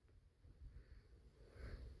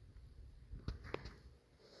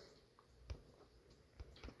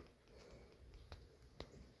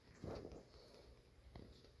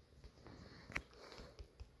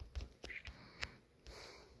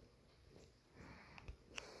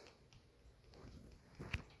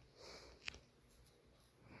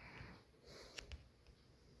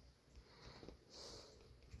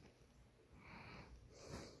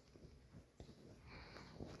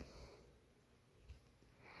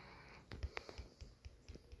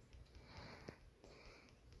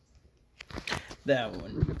 That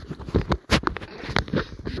one.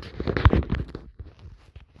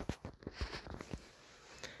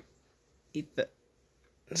 Eat that.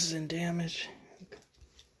 This is in damage.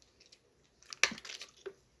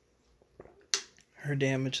 Her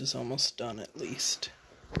damage is almost done at least.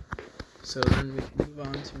 So then we can move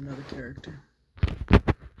on to another character.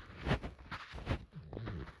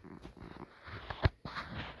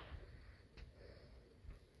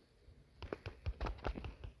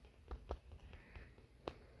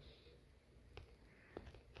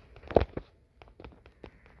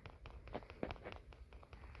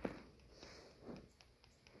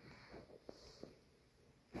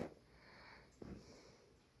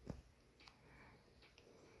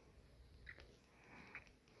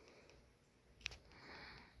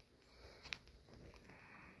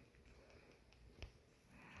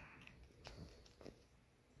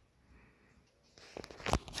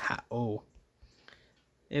 Oh,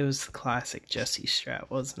 it was the classic Jesse strat,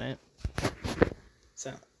 wasn't it?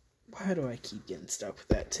 So, why do I keep getting stuck with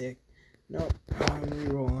that tick? Nope, I'm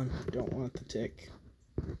rerolling. Don't want the tick.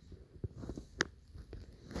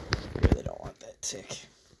 Really don't want that tick.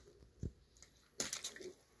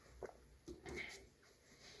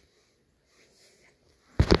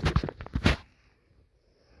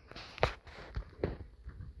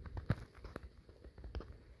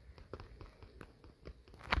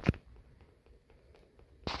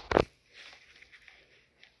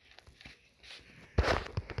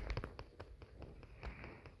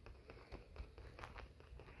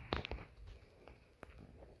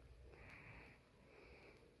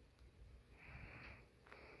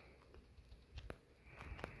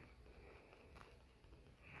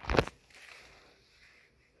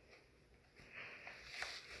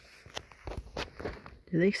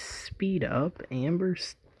 Do they speed up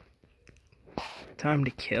Amber's time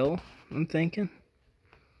to kill? I'm thinking.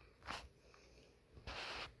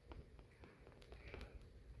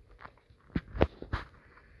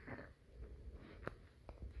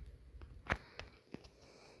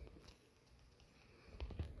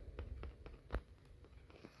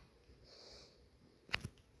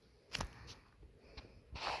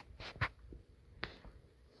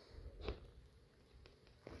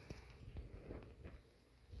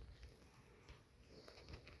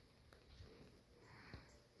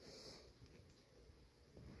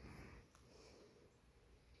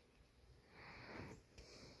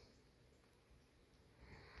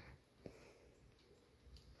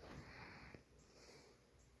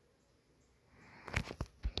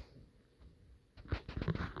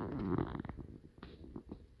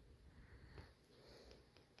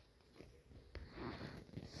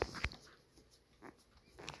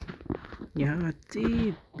 Your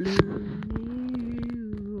deep blue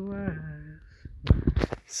eyes.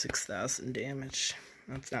 6,000 damage.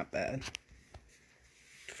 That's not bad.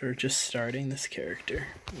 For just starting this character,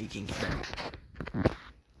 you can get it.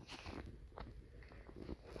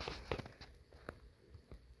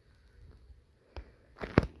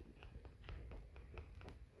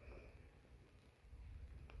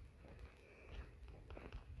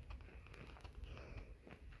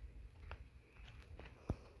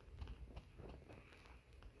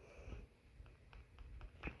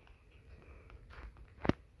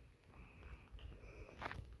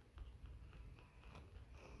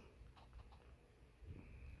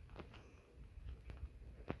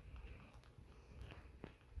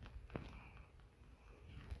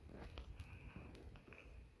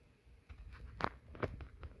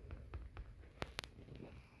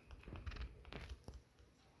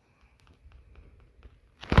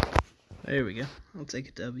 There we go. I'll take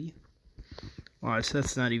a W. Watch,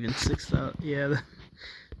 that's not even 6,000. Yeah.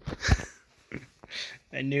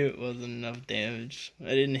 I knew it wasn't enough damage.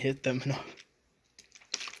 I didn't hit them enough.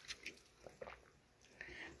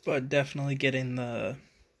 But definitely getting the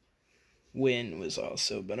win was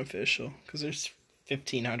also beneficial because there's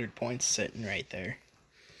 1,500 points sitting right there.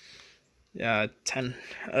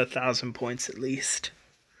 1,000 points at least.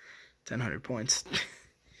 1,000 points.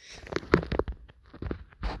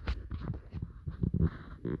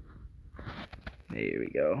 There we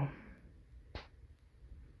go.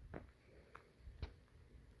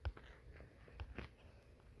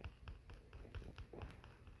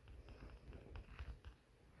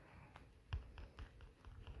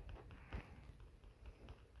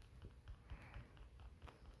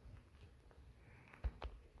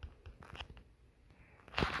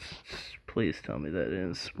 Please tell me that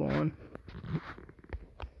didn't spawn.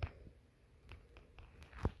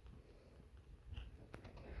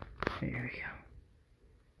 There we go.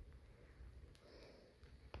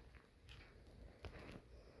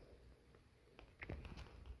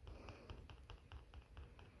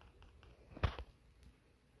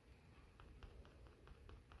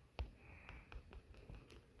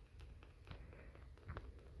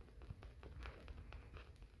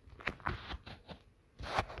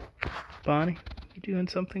 Bonnie, you doing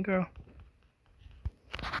something, girl?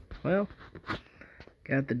 Well,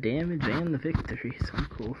 got the damage and the victory, so I'm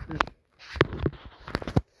cool with it.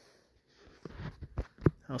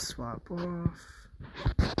 I'll swap off.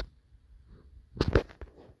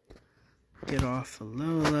 Get off of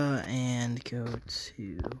Lola and go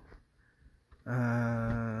to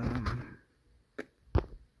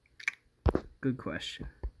good question.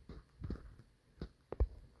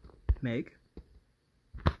 Meg?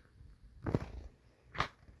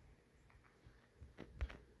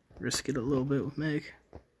 Risk it a little bit with Meg.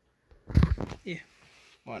 Yeah,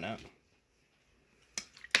 why not?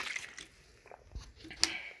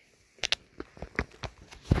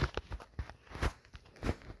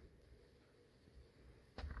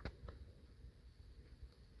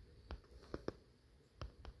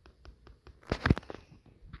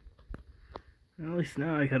 At least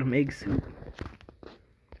now I got a Meg suit.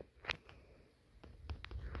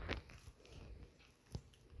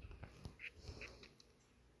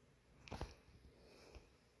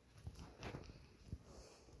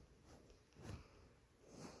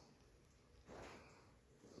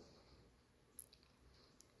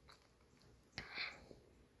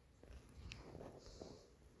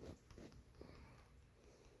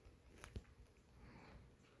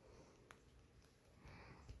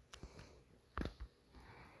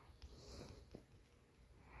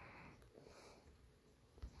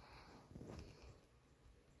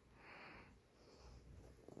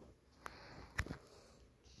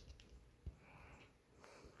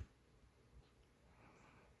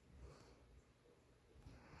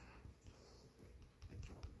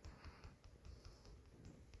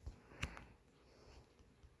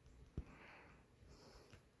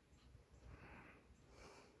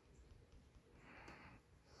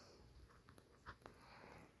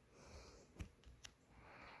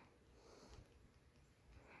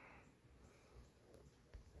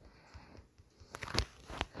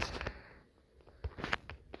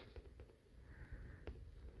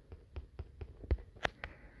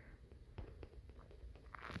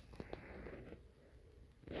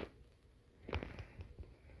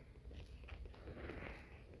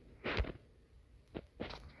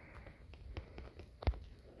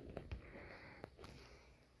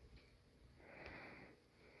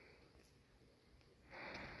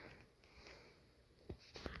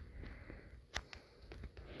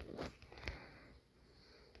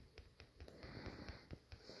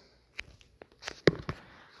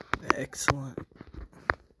 Excellent.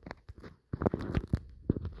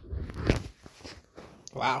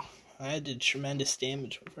 Wow, I did tremendous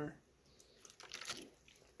damage with her.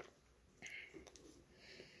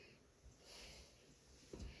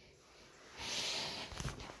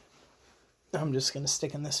 I'm just gonna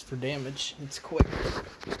stick in this for damage. It's quick.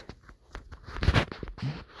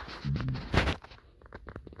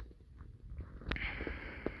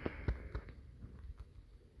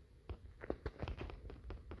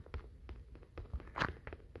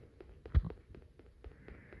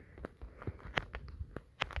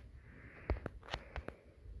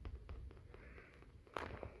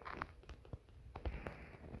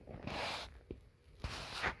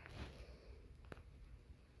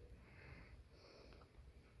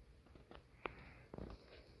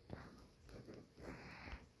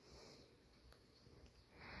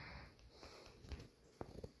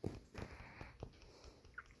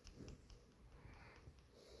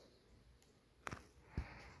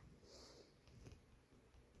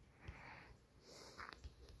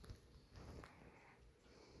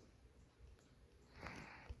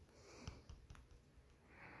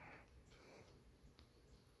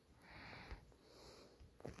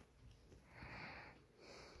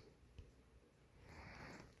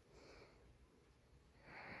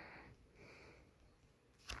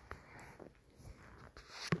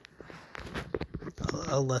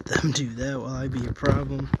 I'll let them do that while I be a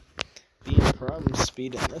problem. Being a problem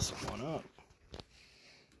speeding this one up.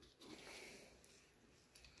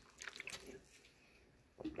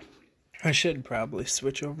 I should probably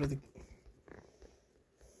switch over the...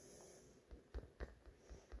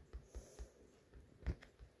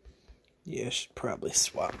 Yeah, I should probably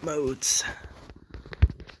swap modes.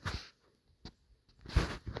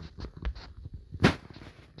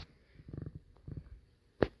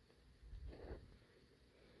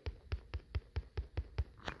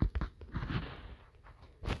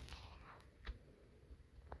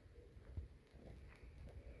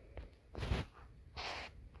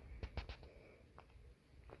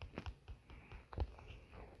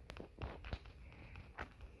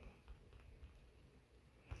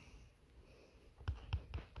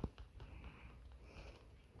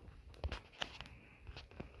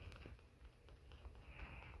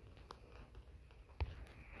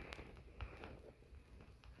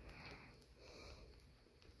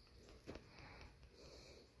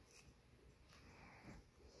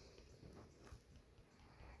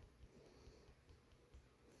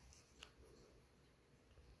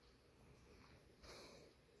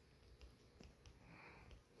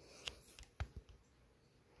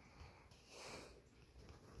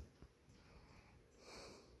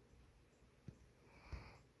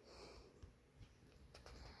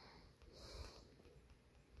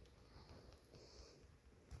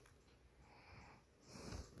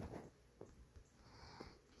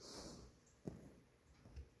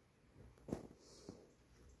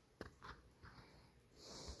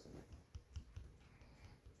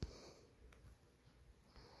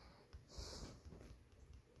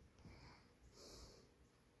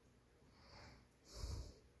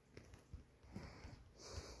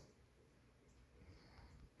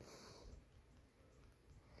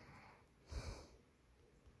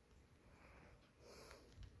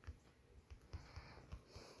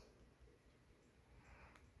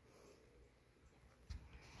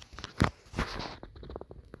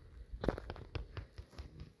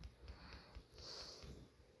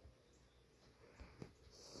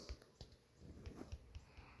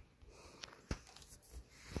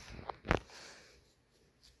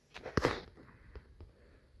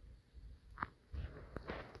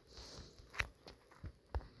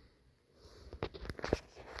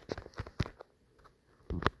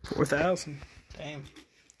 $4,000. Damn.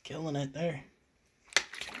 Killing it there.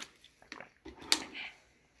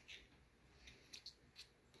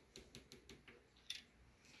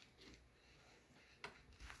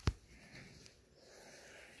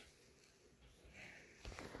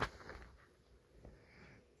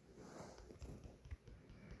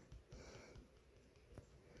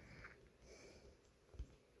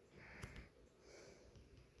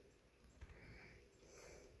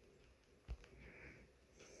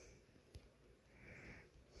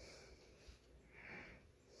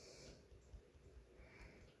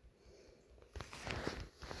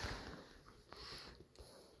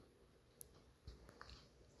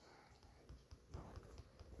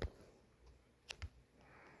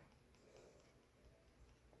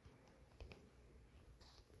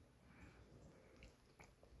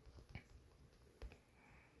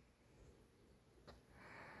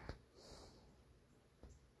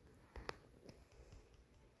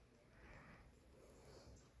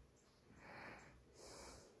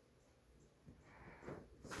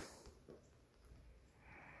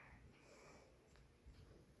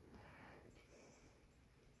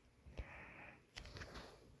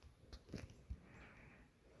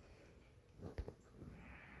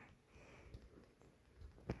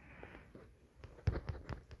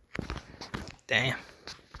 Damn.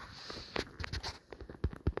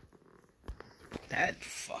 That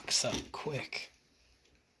fucks up quick.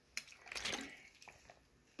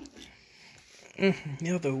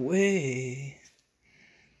 The other way.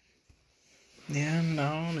 The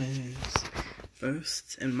unknown is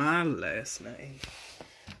first and my last name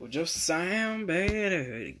will just sound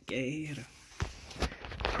better together.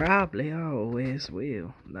 Probably always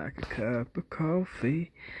will, like a cup of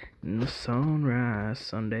coffee in the sunrise,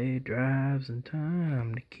 Sunday drives, and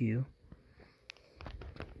time to kill.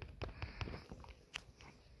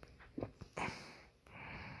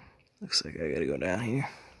 Looks like I gotta go down here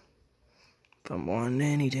if I'm wanting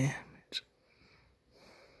any damage.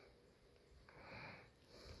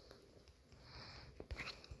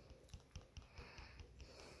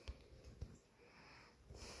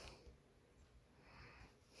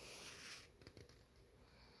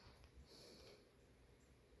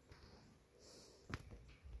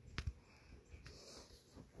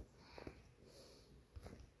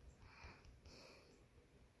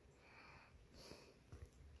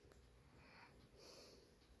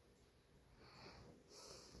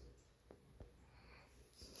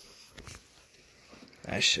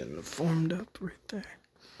 I shouldn't have formed up right there.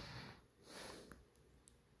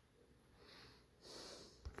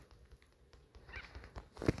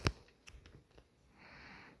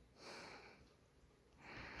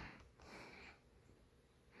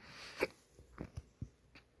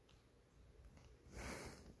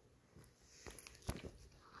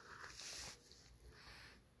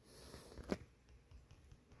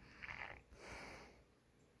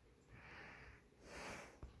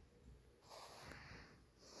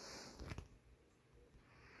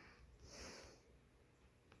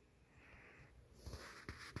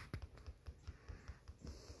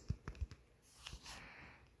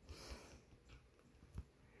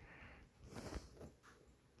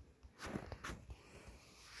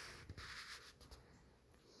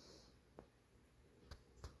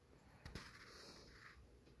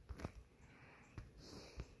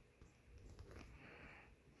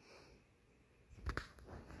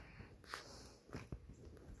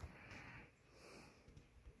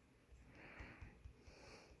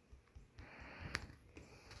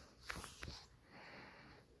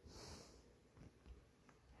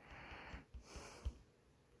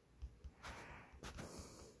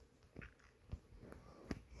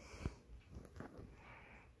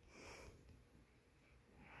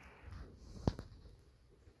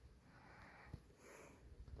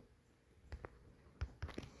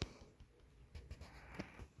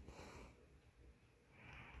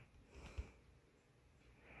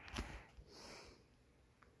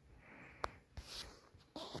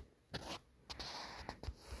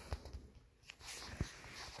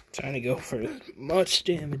 Trying to go for as much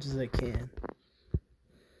damage as I can.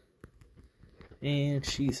 And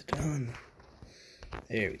she's done.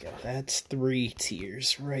 There we go. That's 3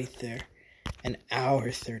 tiers right there. An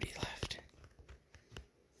hour 30 left.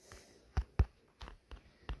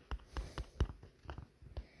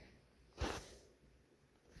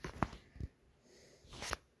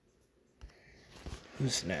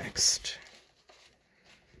 Who's next?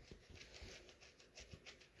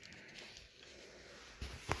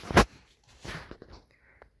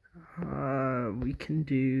 We can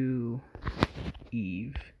do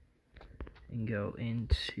Eve and go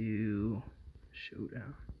into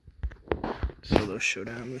Showdown. Solo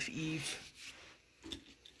Showdown with Eve.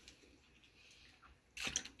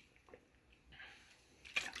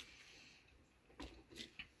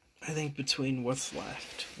 I think between what's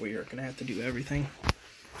left, we are gonna have to do everything.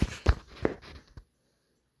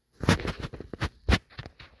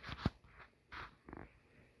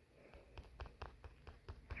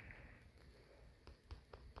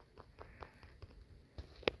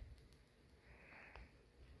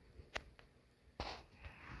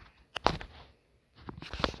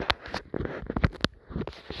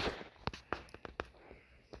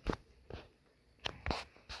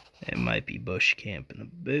 It might be bush camp in a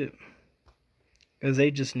bit. Because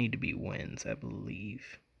they just need to be wins, I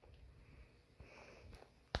believe.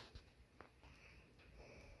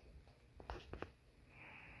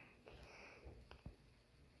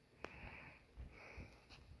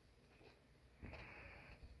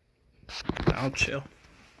 I'll chill.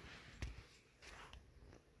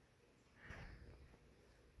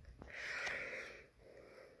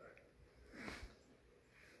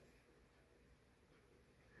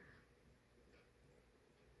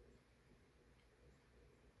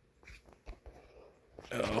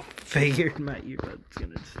 Oh, figured my earbud's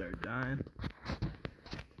gonna start dying.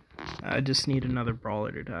 I just need another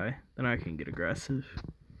brawler to die, then I can get aggressive.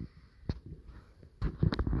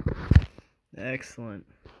 Excellent.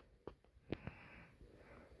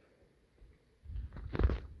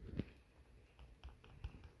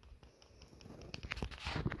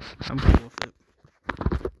 I'm cool with it.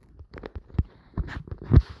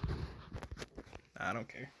 I don't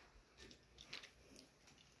care.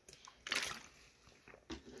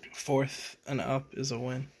 4th and up is a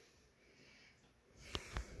win.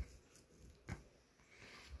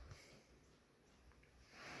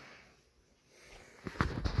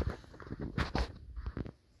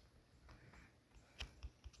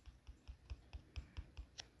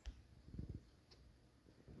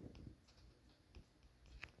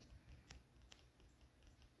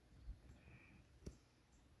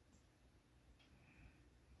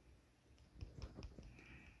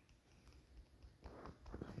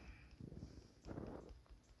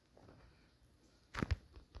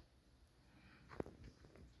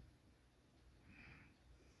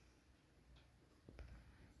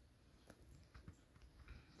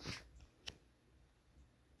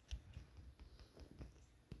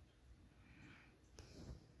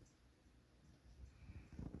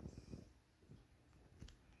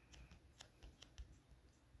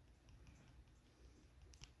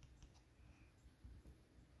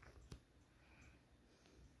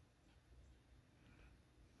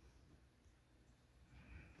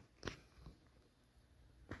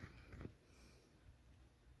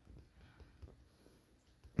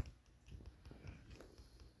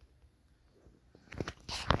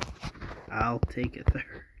 I'll take a third.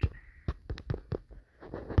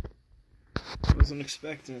 Wasn't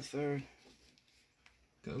expecting a third.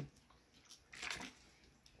 Go.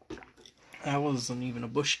 I wasn't even a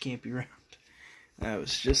bush campy round. That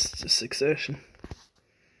was just a succession.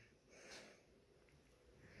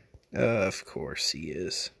 Of course he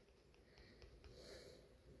is.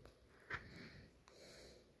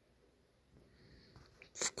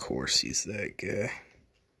 Of course he's that guy.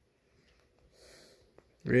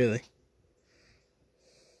 Really?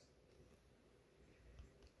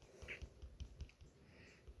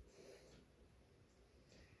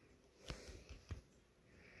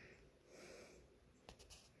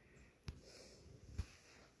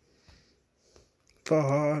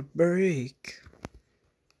 Hard break.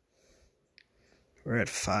 We're at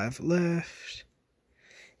 5 left.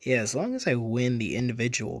 Yeah, as long as I win the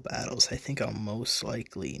individual battles, I think I'll most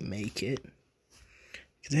likely make it.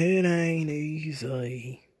 'Cause it ain't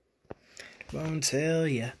easy. Won't tell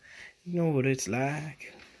ya. You know what it's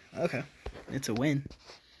like. Okay, it's a win.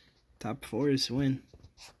 Top 4 is a win.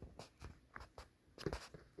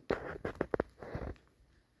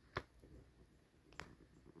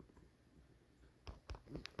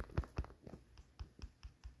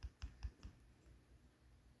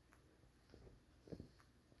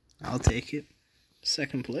 I'll take it.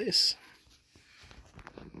 Second place.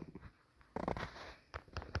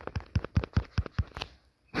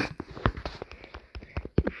 I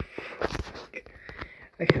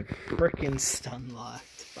got frickin' stun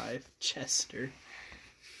locked by Chester.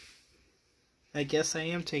 I guess I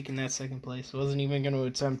am taking that second place. I wasn't even going to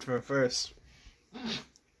attempt for a first.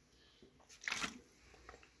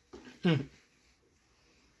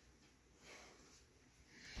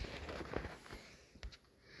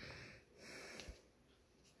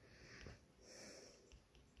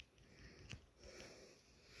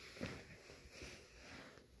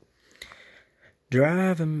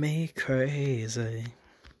 Driving me crazy.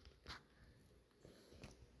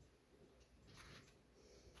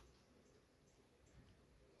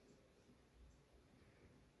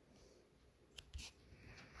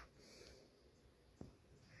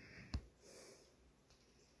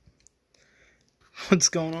 What's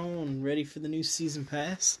going on? Ready for the new season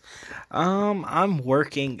pass? I'm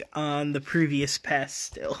working on the previous pass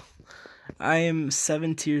still. I am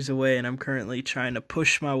 7 tiers away and I'm currently trying to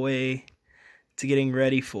push my way to getting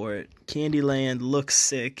ready for it. Candyland looks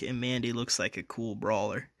sick and Mandy looks like a cool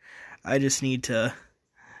brawler. I just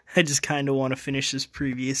kind of want to finish this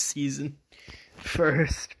previous season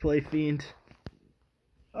first. Play Fiend.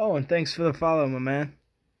 Oh, and thanks for the follow, my man.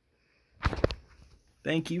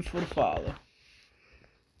 Thank you for the follow.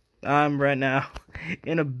 I'm right now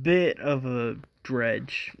in a bit of a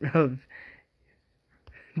dredge of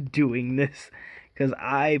doing this because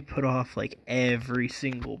I put off like every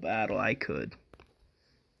single battle I could.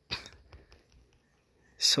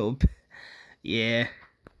 So, yeah.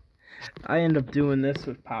 I end up doing this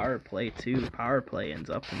with power play too. Power play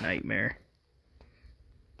ends up a nightmare.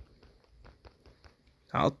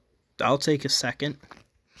 I'll take a second.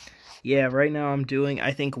 Yeah, right now I'm doing,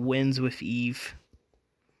 I think, Wins with Eve.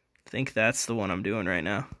 I think that's the one I'm doing right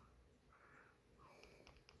now.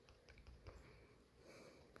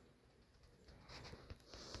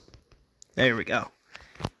 There we go.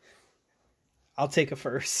 I'll take a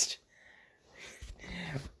first.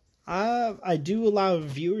 I do allow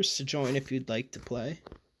viewers to join if you'd like to play.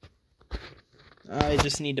 I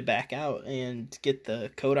just need to back out and get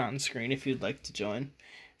the code on screen if you'd like to join.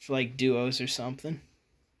 For like duos or something.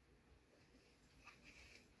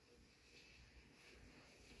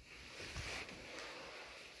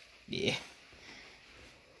 Yeah.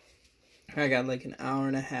 I got like an hour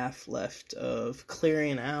and a half left of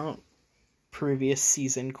clearing out previous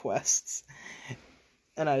season quests.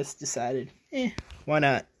 And I just decided, why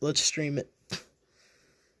not? Let's stream it.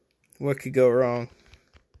 What could go wrong?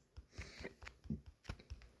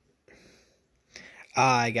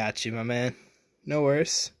 I got you, my man. No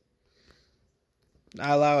worries.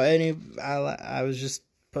 I was just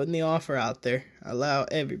putting the offer out there. I allow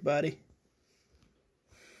everybody.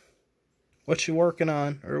 What you working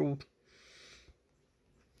on? Or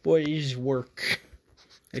what is work,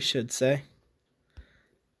 I should say.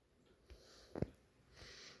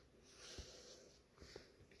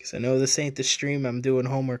 Because I know this ain't the stream I'm doing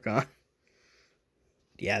homework on.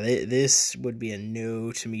 Yeah, this would be a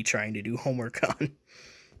no to me trying to do homework on.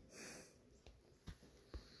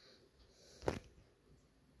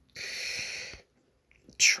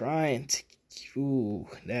 Trying to... Ooh,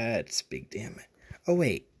 that's big damage. Oh,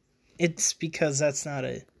 wait. It's because that's not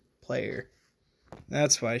a player.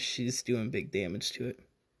 That's why she's doing big damage to it.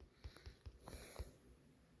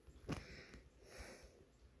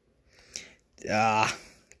 Ah,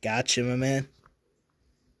 gotcha, my man.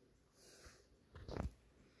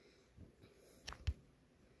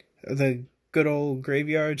 The good old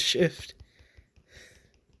graveyard shift.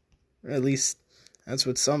 Or at least, that's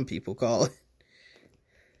what some people call it.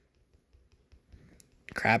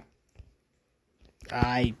 Crap.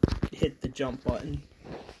 I hit the jump button.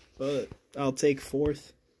 But I'll take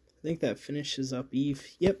 4th. I think that finishes up Eve.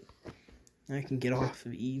 Yep. I can get off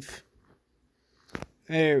of Eve.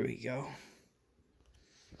 There we go.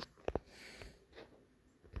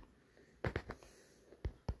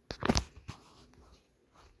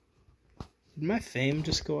 Did my fame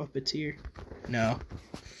just go up a tier? No.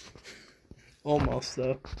 Almost,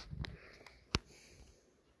 though.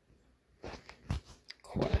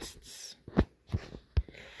 Quests.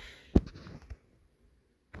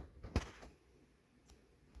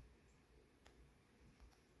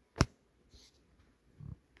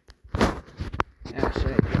 Ash,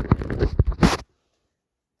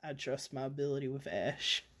 I trust my ability with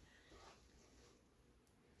Ash.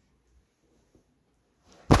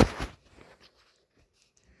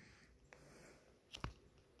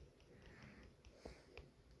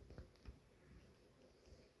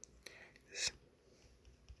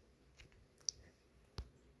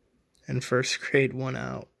 And first grade 1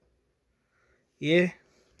 out. Yeah,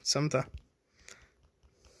 sometime.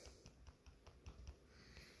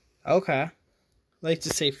 Okay. I like to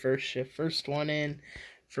say first shift. First one in,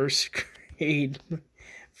 first grade,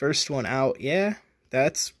 first one out. Yeah,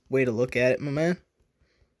 that's way to look at it, my man.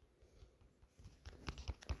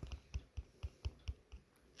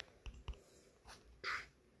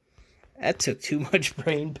 That took too much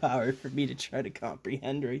brain power for me to try to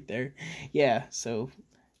comprehend right there. Yeah, so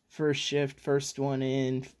first shift, first one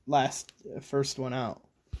in, first one out.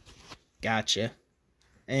 Gotcha.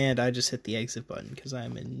 And I just hit the exit button because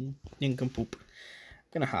I'm in nincompoop.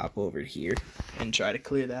 I'm gonna hop over here and try to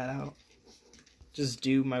clear that out. Just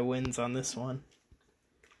do my wins on this one,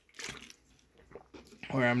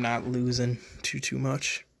 where I'm not losing too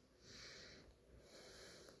much.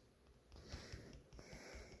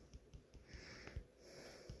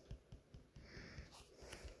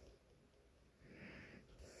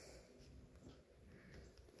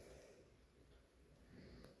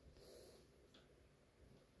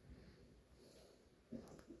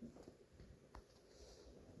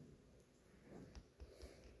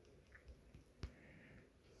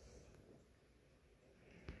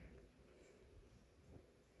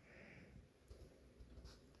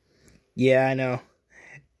 Yeah, I know.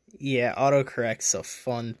 Yeah, autocorrect's a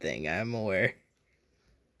fun thing, I'm aware.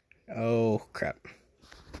 Oh, crap.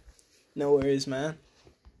 No worries, man.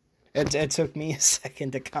 It took me a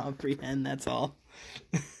second to comprehend, that's all.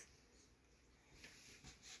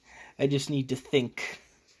 I just need to think.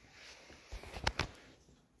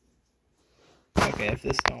 Okay, if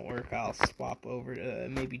this don't work, I'll swap over to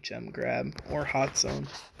maybe Gem Grab or Hot Zone.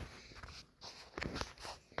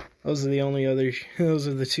 Those are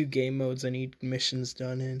the 2 game modes I need missions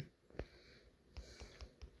done in.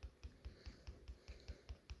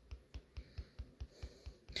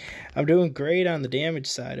 I'm doing great on the damage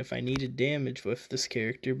side if I needed damage with this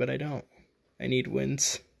character, but I don't. I need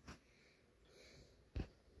wins.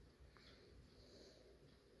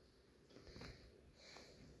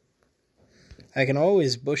 I can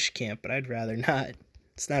always bush camp, but I'd rather not.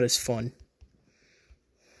 It's not as fun.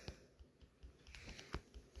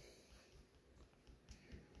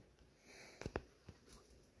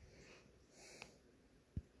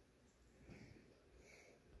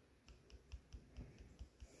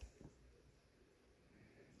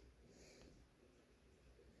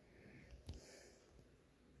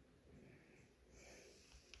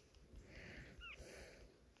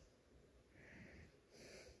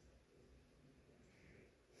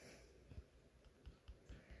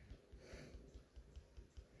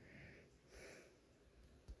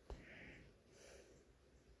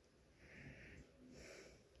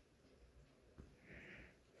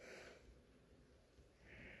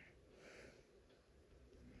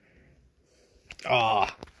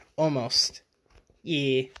 Ah, almost.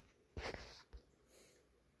 Yeah.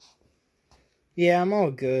 Yeah, I'm all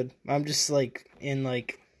good. I'm just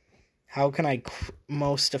how can I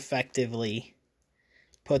most effectively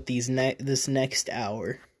put this next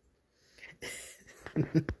hour?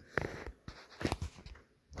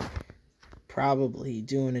 Probably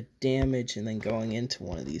doing a damage and then going into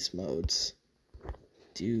one of these modes.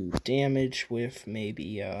 Do damage with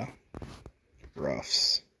maybe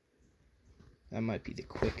roughs. That might be the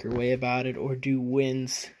quicker way about it, or do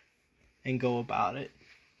wins and go about it.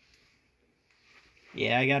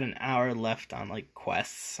 Yeah, I got an hour left on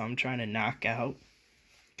quests, so I'm trying to knock out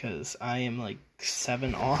because I am like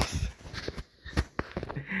 7 off.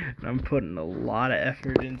 And I'm putting a lot of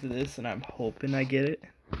effort into this, and I'm hoping I get it.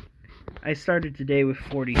 I started today with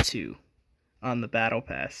 42 on the battle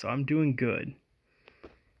pass, so I'm doing good.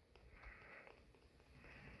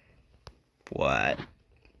 What?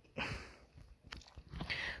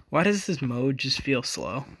 Why does this mode just feel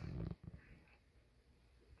slow?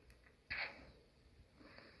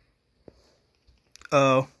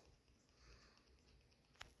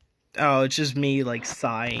 Oh, it's just me, like,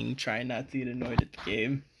 sighing, trying not to get annoyed at the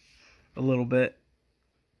game. A little bit.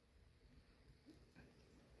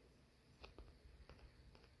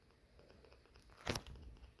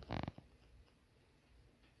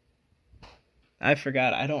 I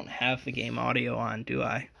forgot, I don't have the game audio on, do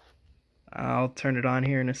I? I'll turn it on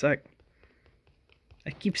here in a sec.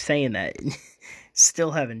 I keep saying that.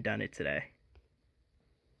 Still haven't done it today.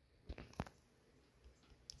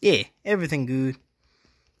 Yeah, everything good.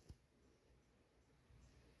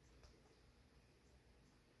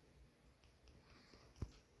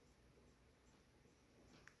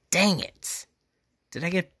 Dang it. Did I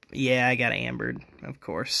get... Yeah, I got ambered, of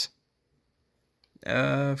course.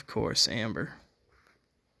 Of course, amber.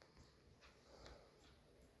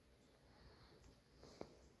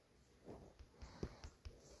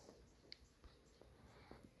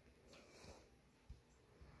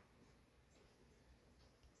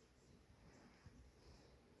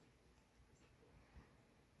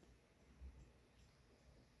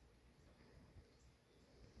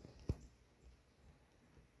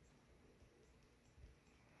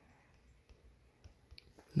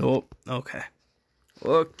 Nope. Okay.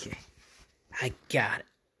 Okay. I got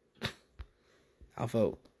it. I'll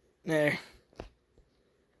vote. There.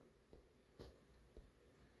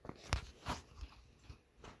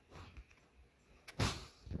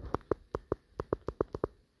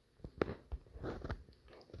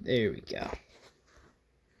 There we go.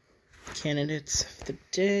 Candidates of the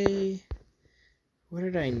day. What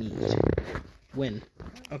did I need? Win.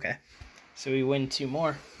 Okay. So we win 2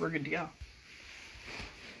 more. We're good to go.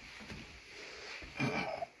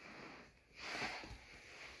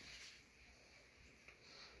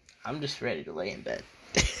 I'm just ready to lay in bed.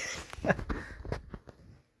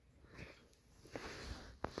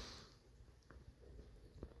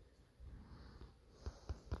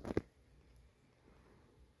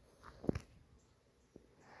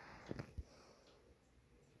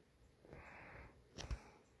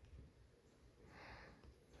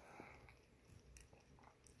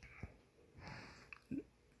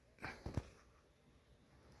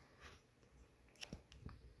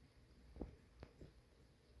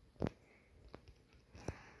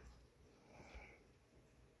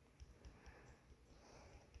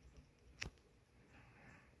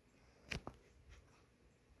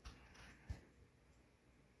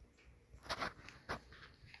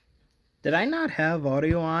 Did I not have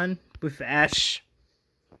audio on with Ash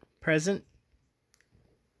present?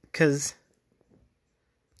 Because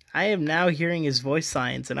I am now hearing his voice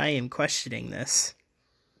signs, and I am questioning this.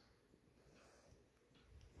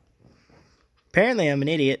 Apparently I'm an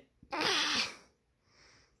idiot.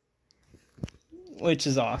 Which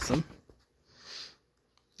is awesome.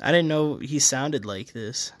 I didn't know he sounded like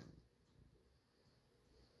this.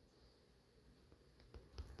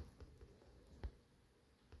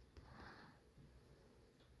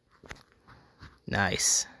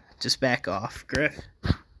 Nice. Just back off, Griff.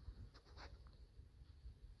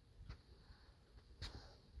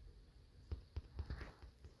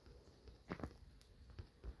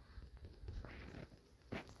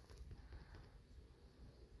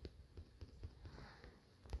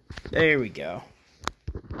 There we go.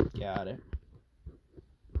 Got it.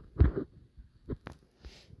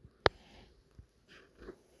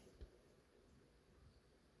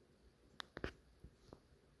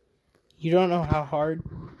 You don't know how hard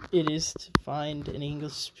it is to find an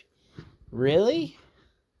English... Really?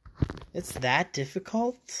 It's that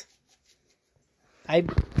difficult? I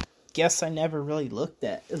guess I never really looked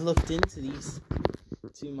into these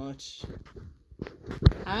too much.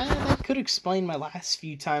 That could explain my last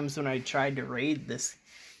few times when I tried to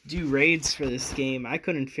do raids for this game. I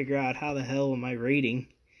couldn't figure out how the hell am I raiding,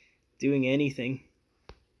 doing anything.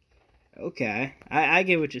 Okay, I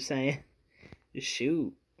get what you're saying. Just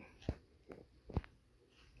shoot.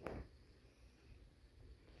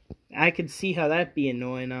 I could see how that'd be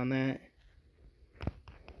annoying on that.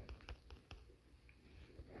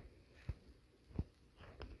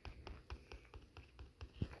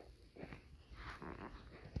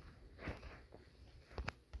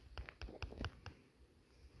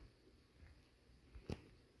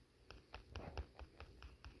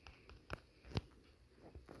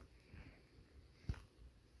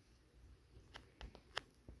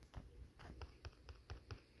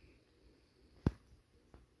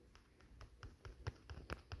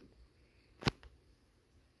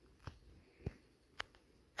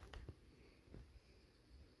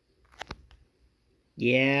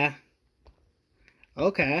 Yeah.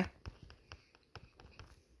 Okay.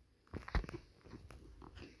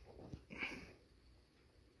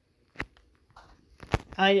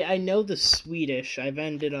 I know the Swedish. I've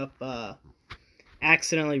ended up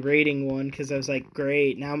accidentally raiding one because I was like,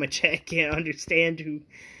 great, now my chat can't understand who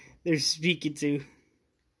they're speaking to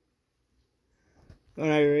when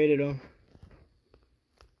I raided them.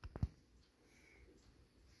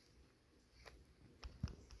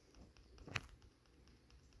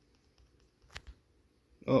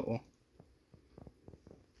 Uh-oh.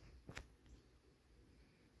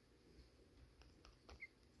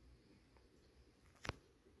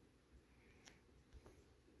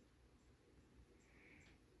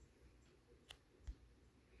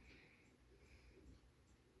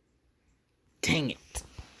 Dang it.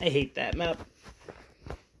 I hate that map.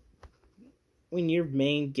 When your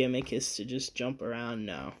main gimmick is to just jump around,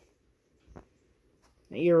 no.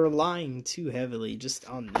 You're relying too heavily just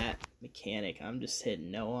on that mechanic. I'm just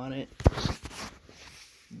hitting no on it.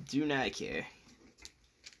 Do not care.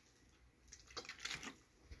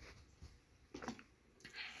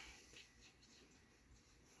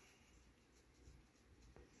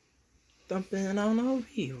 Thumping on a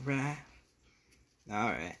rewrite.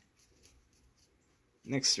 Alright.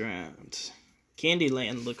 Next round.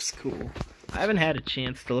 Candyland looks cool. I haven't had a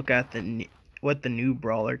chance to look at what the new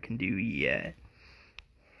brawler can do yet.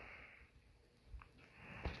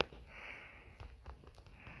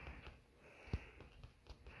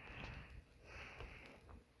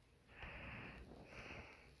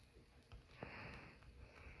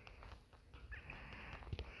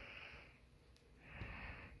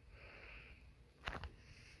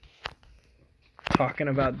 Talking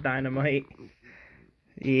about dynamite.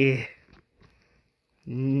 Yeah.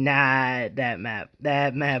 Not that map.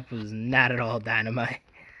 That map was not at all dynamite.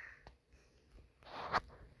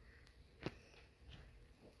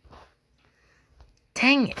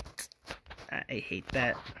 Dang it. I hate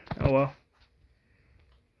that. Oh well.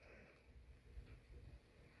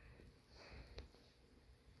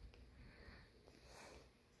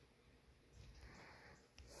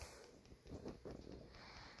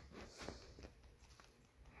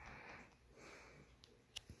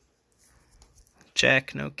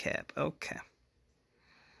 Jack, no cap. Okay.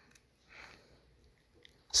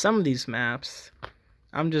 Some of these maps,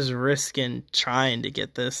 I'm just risking trying to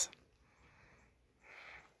get this.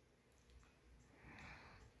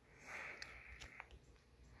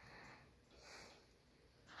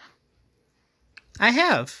 I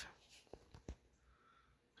have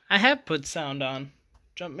put sound on.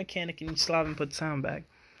 Jump mechanic and you still haven't put sound back.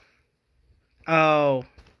 Oh.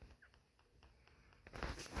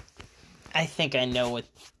 I think I know what.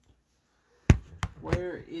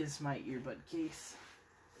 Where is my earbud case?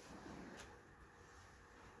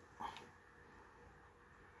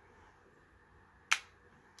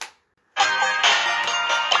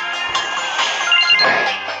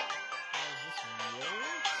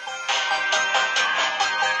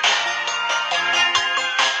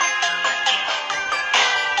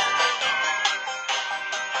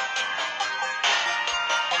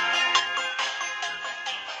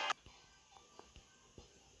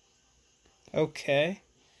 Okay.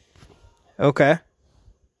 Okay.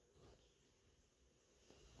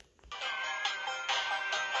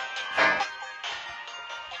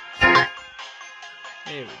 There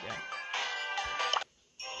we go.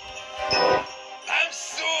 I'm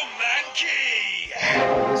so manky!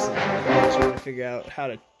 I'm trying to figure out how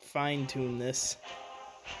to fine-tune this.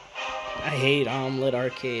 I hate Omelet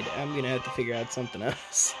Arcade. I'm gonna have to figure out something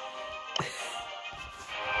else.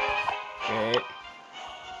 Great.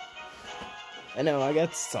 I know, I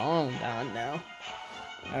got song on now.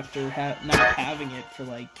 After not having it for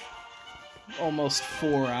like almost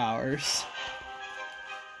 4 hours.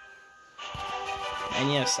 And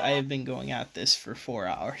yes, I have been going at this for 4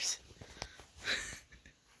 hours.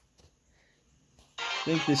 I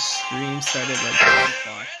think this stream started like 1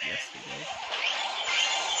 o'clock yesterday.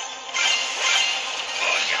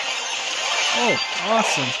 Oh,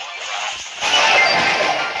 awesome.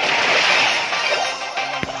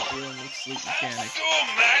 Sleep mechanic.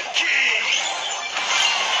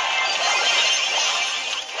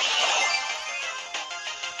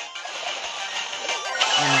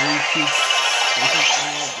 And repeats.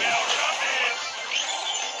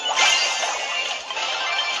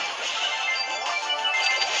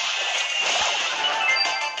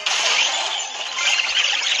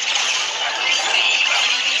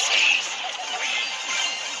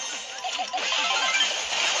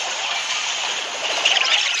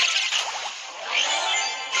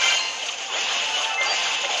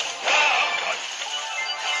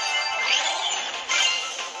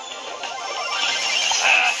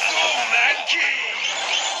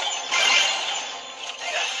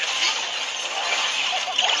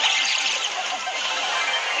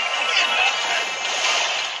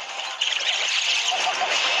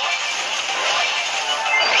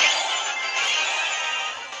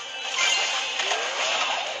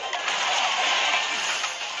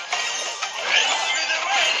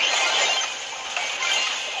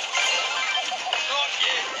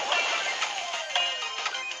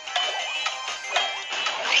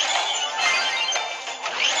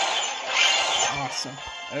 Awesome.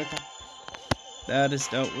 Okay. That is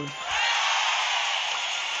dealt with.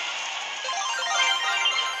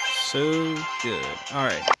 So good.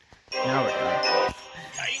 Alright. Now we're done.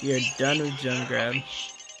 We are done with Gem Grab.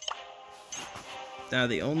 Now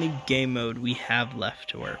the only game mode we have left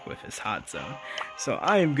to work with is Hot Zone. So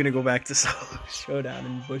I am going to go back to Solo Showdown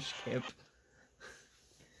and Bush Camp.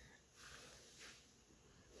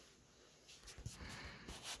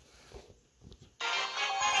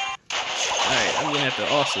 Alright, I'm going to have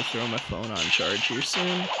to also throw my phone on charge here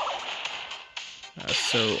soon. That's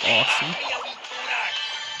so awesome.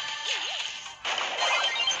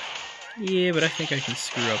 Yeah, but I think I can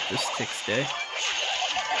screw up this Tix Day.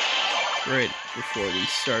 Right before we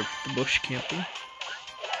start the bush camping.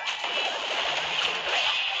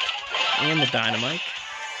 And the dynamite.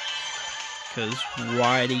 Because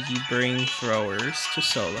why do you bring throwers to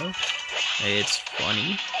solo? It's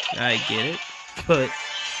funny. I get it. But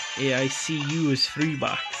yeah, I see you as free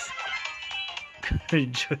box.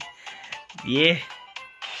 Yeah.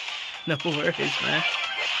 No worries, man.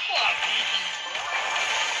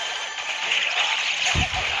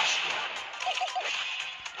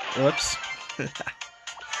 Whoops.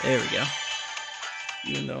 There we go.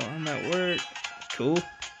 Even though I'm at work. Cool.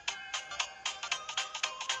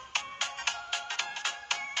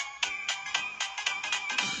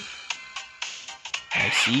 I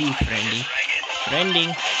see you, friending.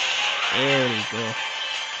 Friending. There we go.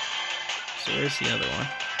 So where's the other one?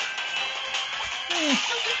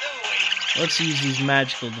 Let's use these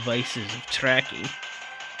magical devices of tracking.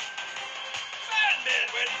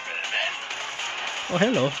 Oh,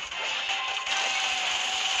 hello.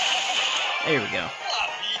 There we go.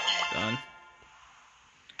 Done.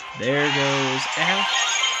 There goes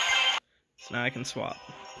Ash. So now I can swap.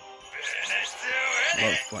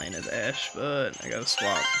 Love playing as Ash, but I gotta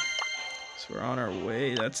swap. So we're on our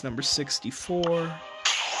way. That's number 64.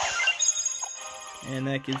 And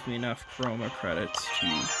that gives me enough chroma credits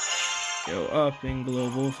to go up in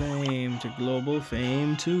global fame to global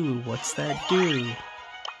fame 2. What's that do?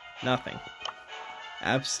 Nothing.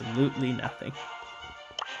 Absolutely nothing.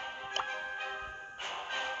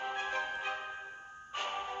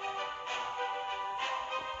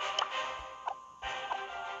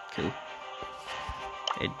 Cool.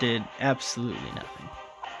 It did absolutely nothing.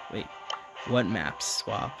 Wait, what maps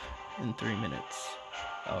swap in 3 minutes?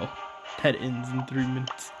 Oh, that ends in 3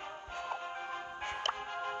 minutes.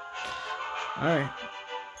 Alright,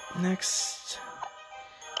 next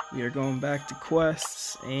we are going back to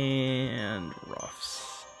quests and roughs.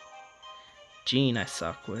 Jean I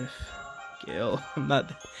suck with. Gil, I'm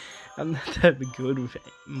not that good with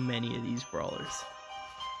many of these brawlers.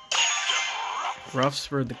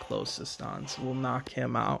 Roughs were the closest on, so we'll knock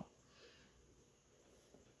him out.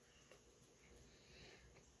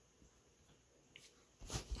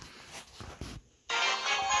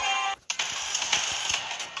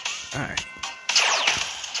 Alright.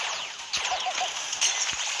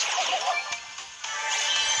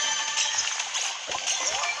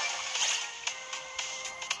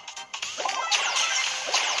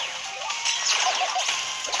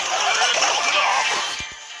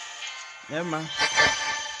 Never mind.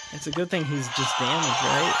 It's a good thing he's just damaged,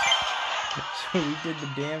 right? So we did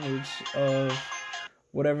the damage of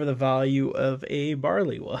whatever the value of a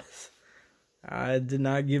barley was. It did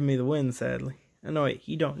not give me the win, sadly. Oh, no, wait,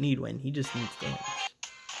 he don't need win. He just needs damage.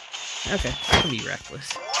 Okay, I can be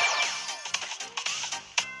reckless.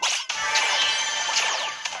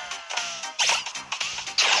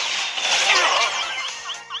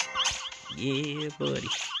 Yeah, buddy.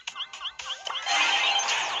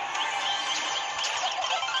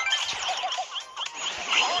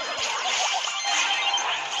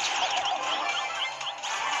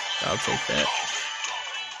 I'll take that.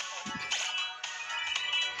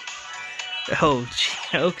 Oh,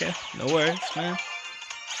 gee, okay. No worries, man.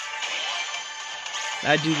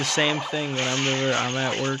 I do the same thing when I'm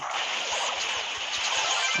at work.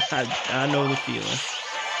 I know the feeling.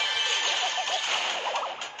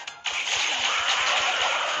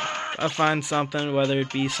 I find something, whether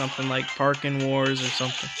it be something like Parking Wars or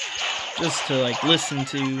something, just to like listen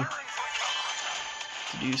to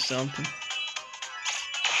do something.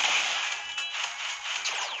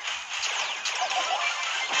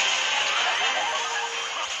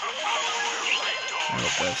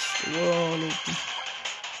 I'll bust the wall open.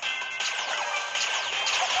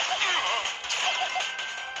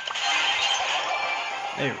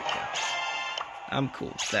 There we go. I'm cool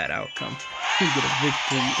with that outcome. We get a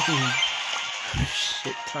victory. A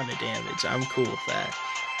shit ton of damage. I'm cool with that.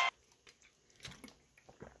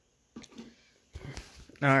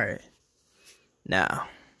 Alright. Now,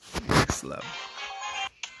 next level.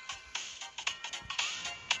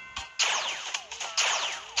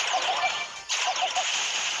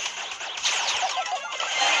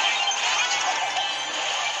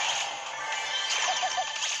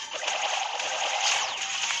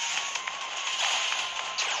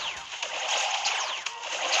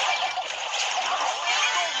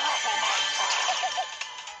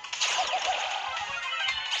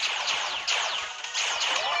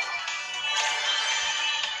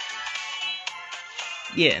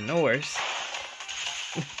 Yeah, no worries.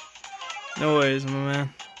 No worries, my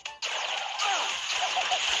man.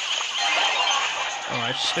 Oh,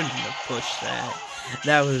 I shouldn't have pushed that.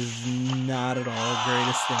 That was not at all the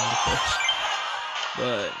greatest thing to push.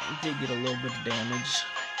 But it did get a little bit of damage.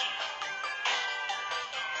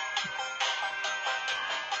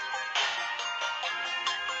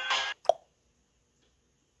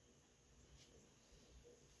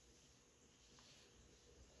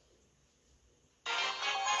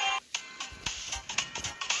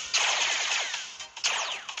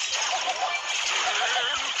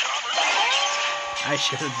 I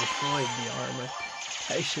should have deployed the armor.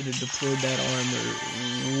 I should have deployed that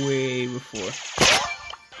armor way before.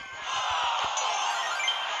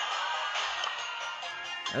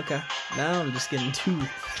 Okay, now I'm just getting too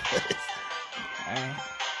reckless. Alright.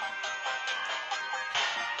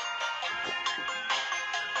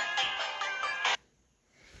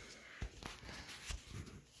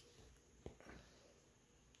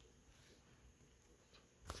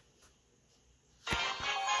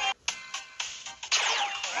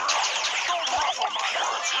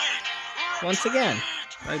 Once again,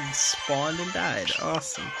 I spawned and died.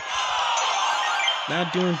 Awesome.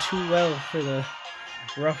 Not doing too well for the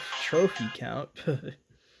rough trophy count, but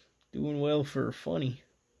doing well for funny.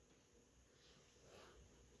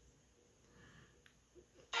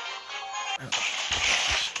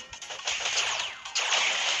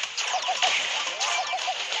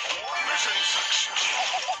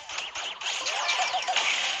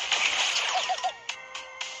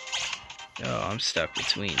 Oh, I'm stuck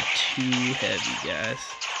between two heavy guys.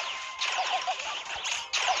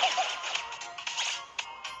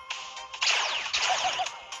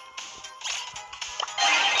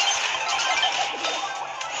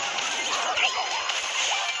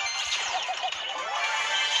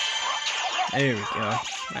 There we go.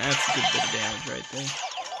 That's a good bit of damage right there.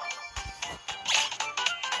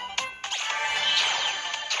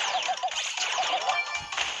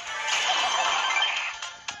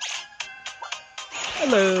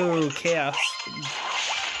 Hello, Chaos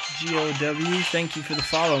GOW. Thank you for the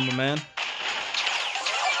follow, my man.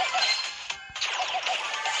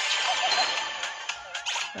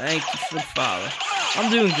 Thank you for the follow.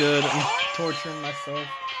 I'm doing good. I'm torturing myself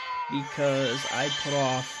because I put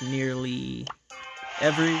off nearly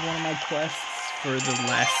every one of my quests for the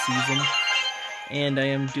last season, and I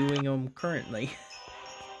am doing them currently.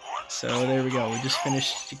 So there we go. We just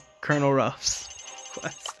finished Colonel Ruff's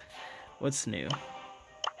quest. What's new?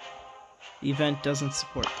 The event doesn't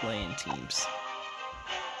support play in teams.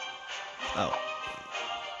 Oh.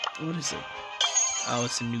 What is it? Oh,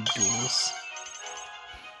 it's a new duels.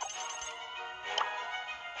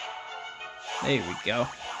 There we go.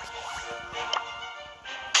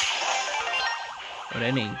 Oh,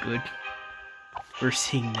 that ain't good. We're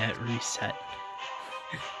seeing that reset.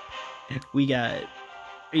 We got...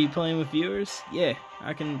 Are you playing with viewers? Yeah,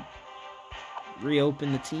 I can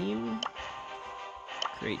reopen the team.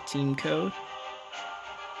 Create team code.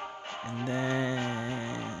 And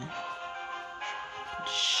then... It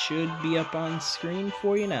should be up on screen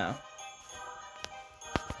for you now.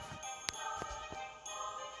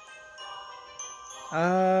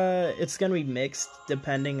 It's gonna be mixed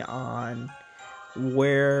depending on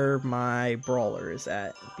where my brawler is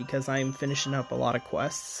at, because I'm finishing up a lot of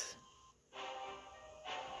quests.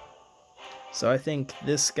 So I think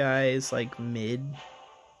this guy is like mid.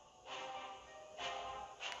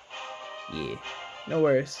 Yeah, no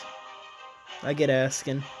worries. I get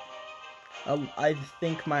asking. I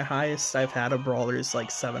think my highest I've had a brawler is like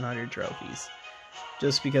 700 trophies.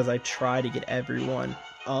 Just because I try to get everyone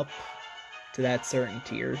up to that certain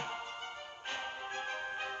tier.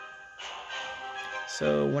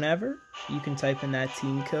 So whenever, you can type in that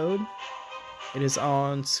team code. It is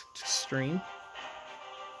on stream.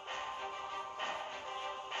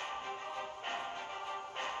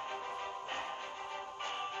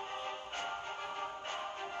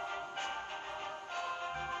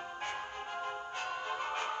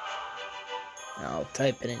 I'll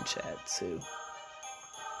type it in chat too.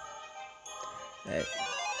 Hey.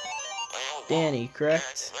 Danny,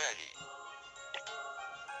 correct?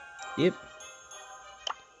 Yep.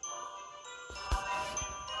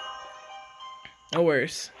 No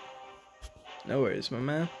worries. No worries, my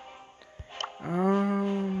man.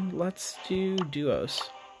 Let's do duos.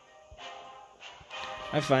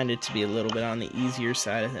 I find it to be a little bit on the easier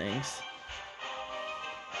side of things.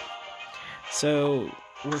 So,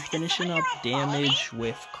 we're finishing up damage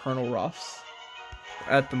with Colonel Ruffs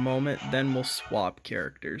at the moment, then we'll swap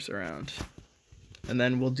characters around. And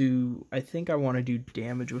then we'll do, I think I want to do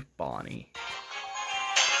damage with Bonnie.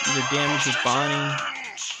 Either damage with Bonnie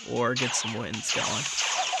or get some wins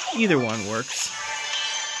going. Either one works.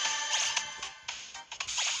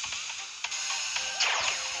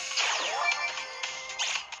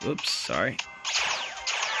 Oops, sorry.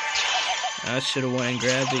 I should have went and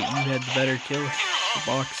grabbed it. You had the better killer. The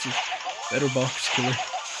box is better box killer.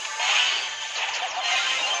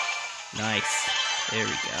 Nice. There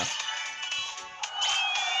we go.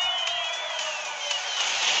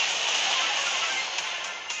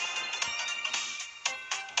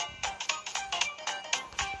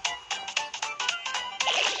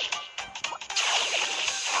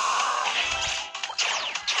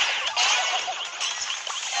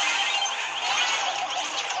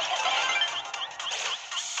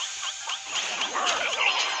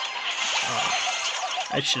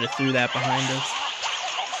 I should have threw that behind us.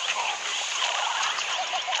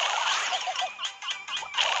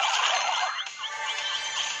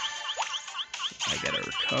 I gotta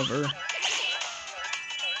recover.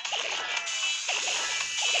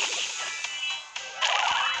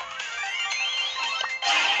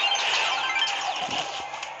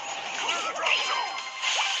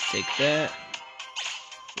 Take that.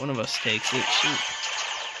 One of us takes it. Shoot.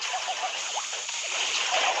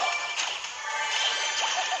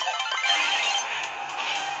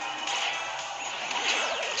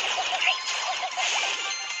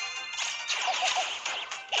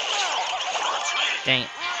 Dang it.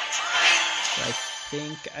 I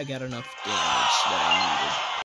think I got enough damage that I needed.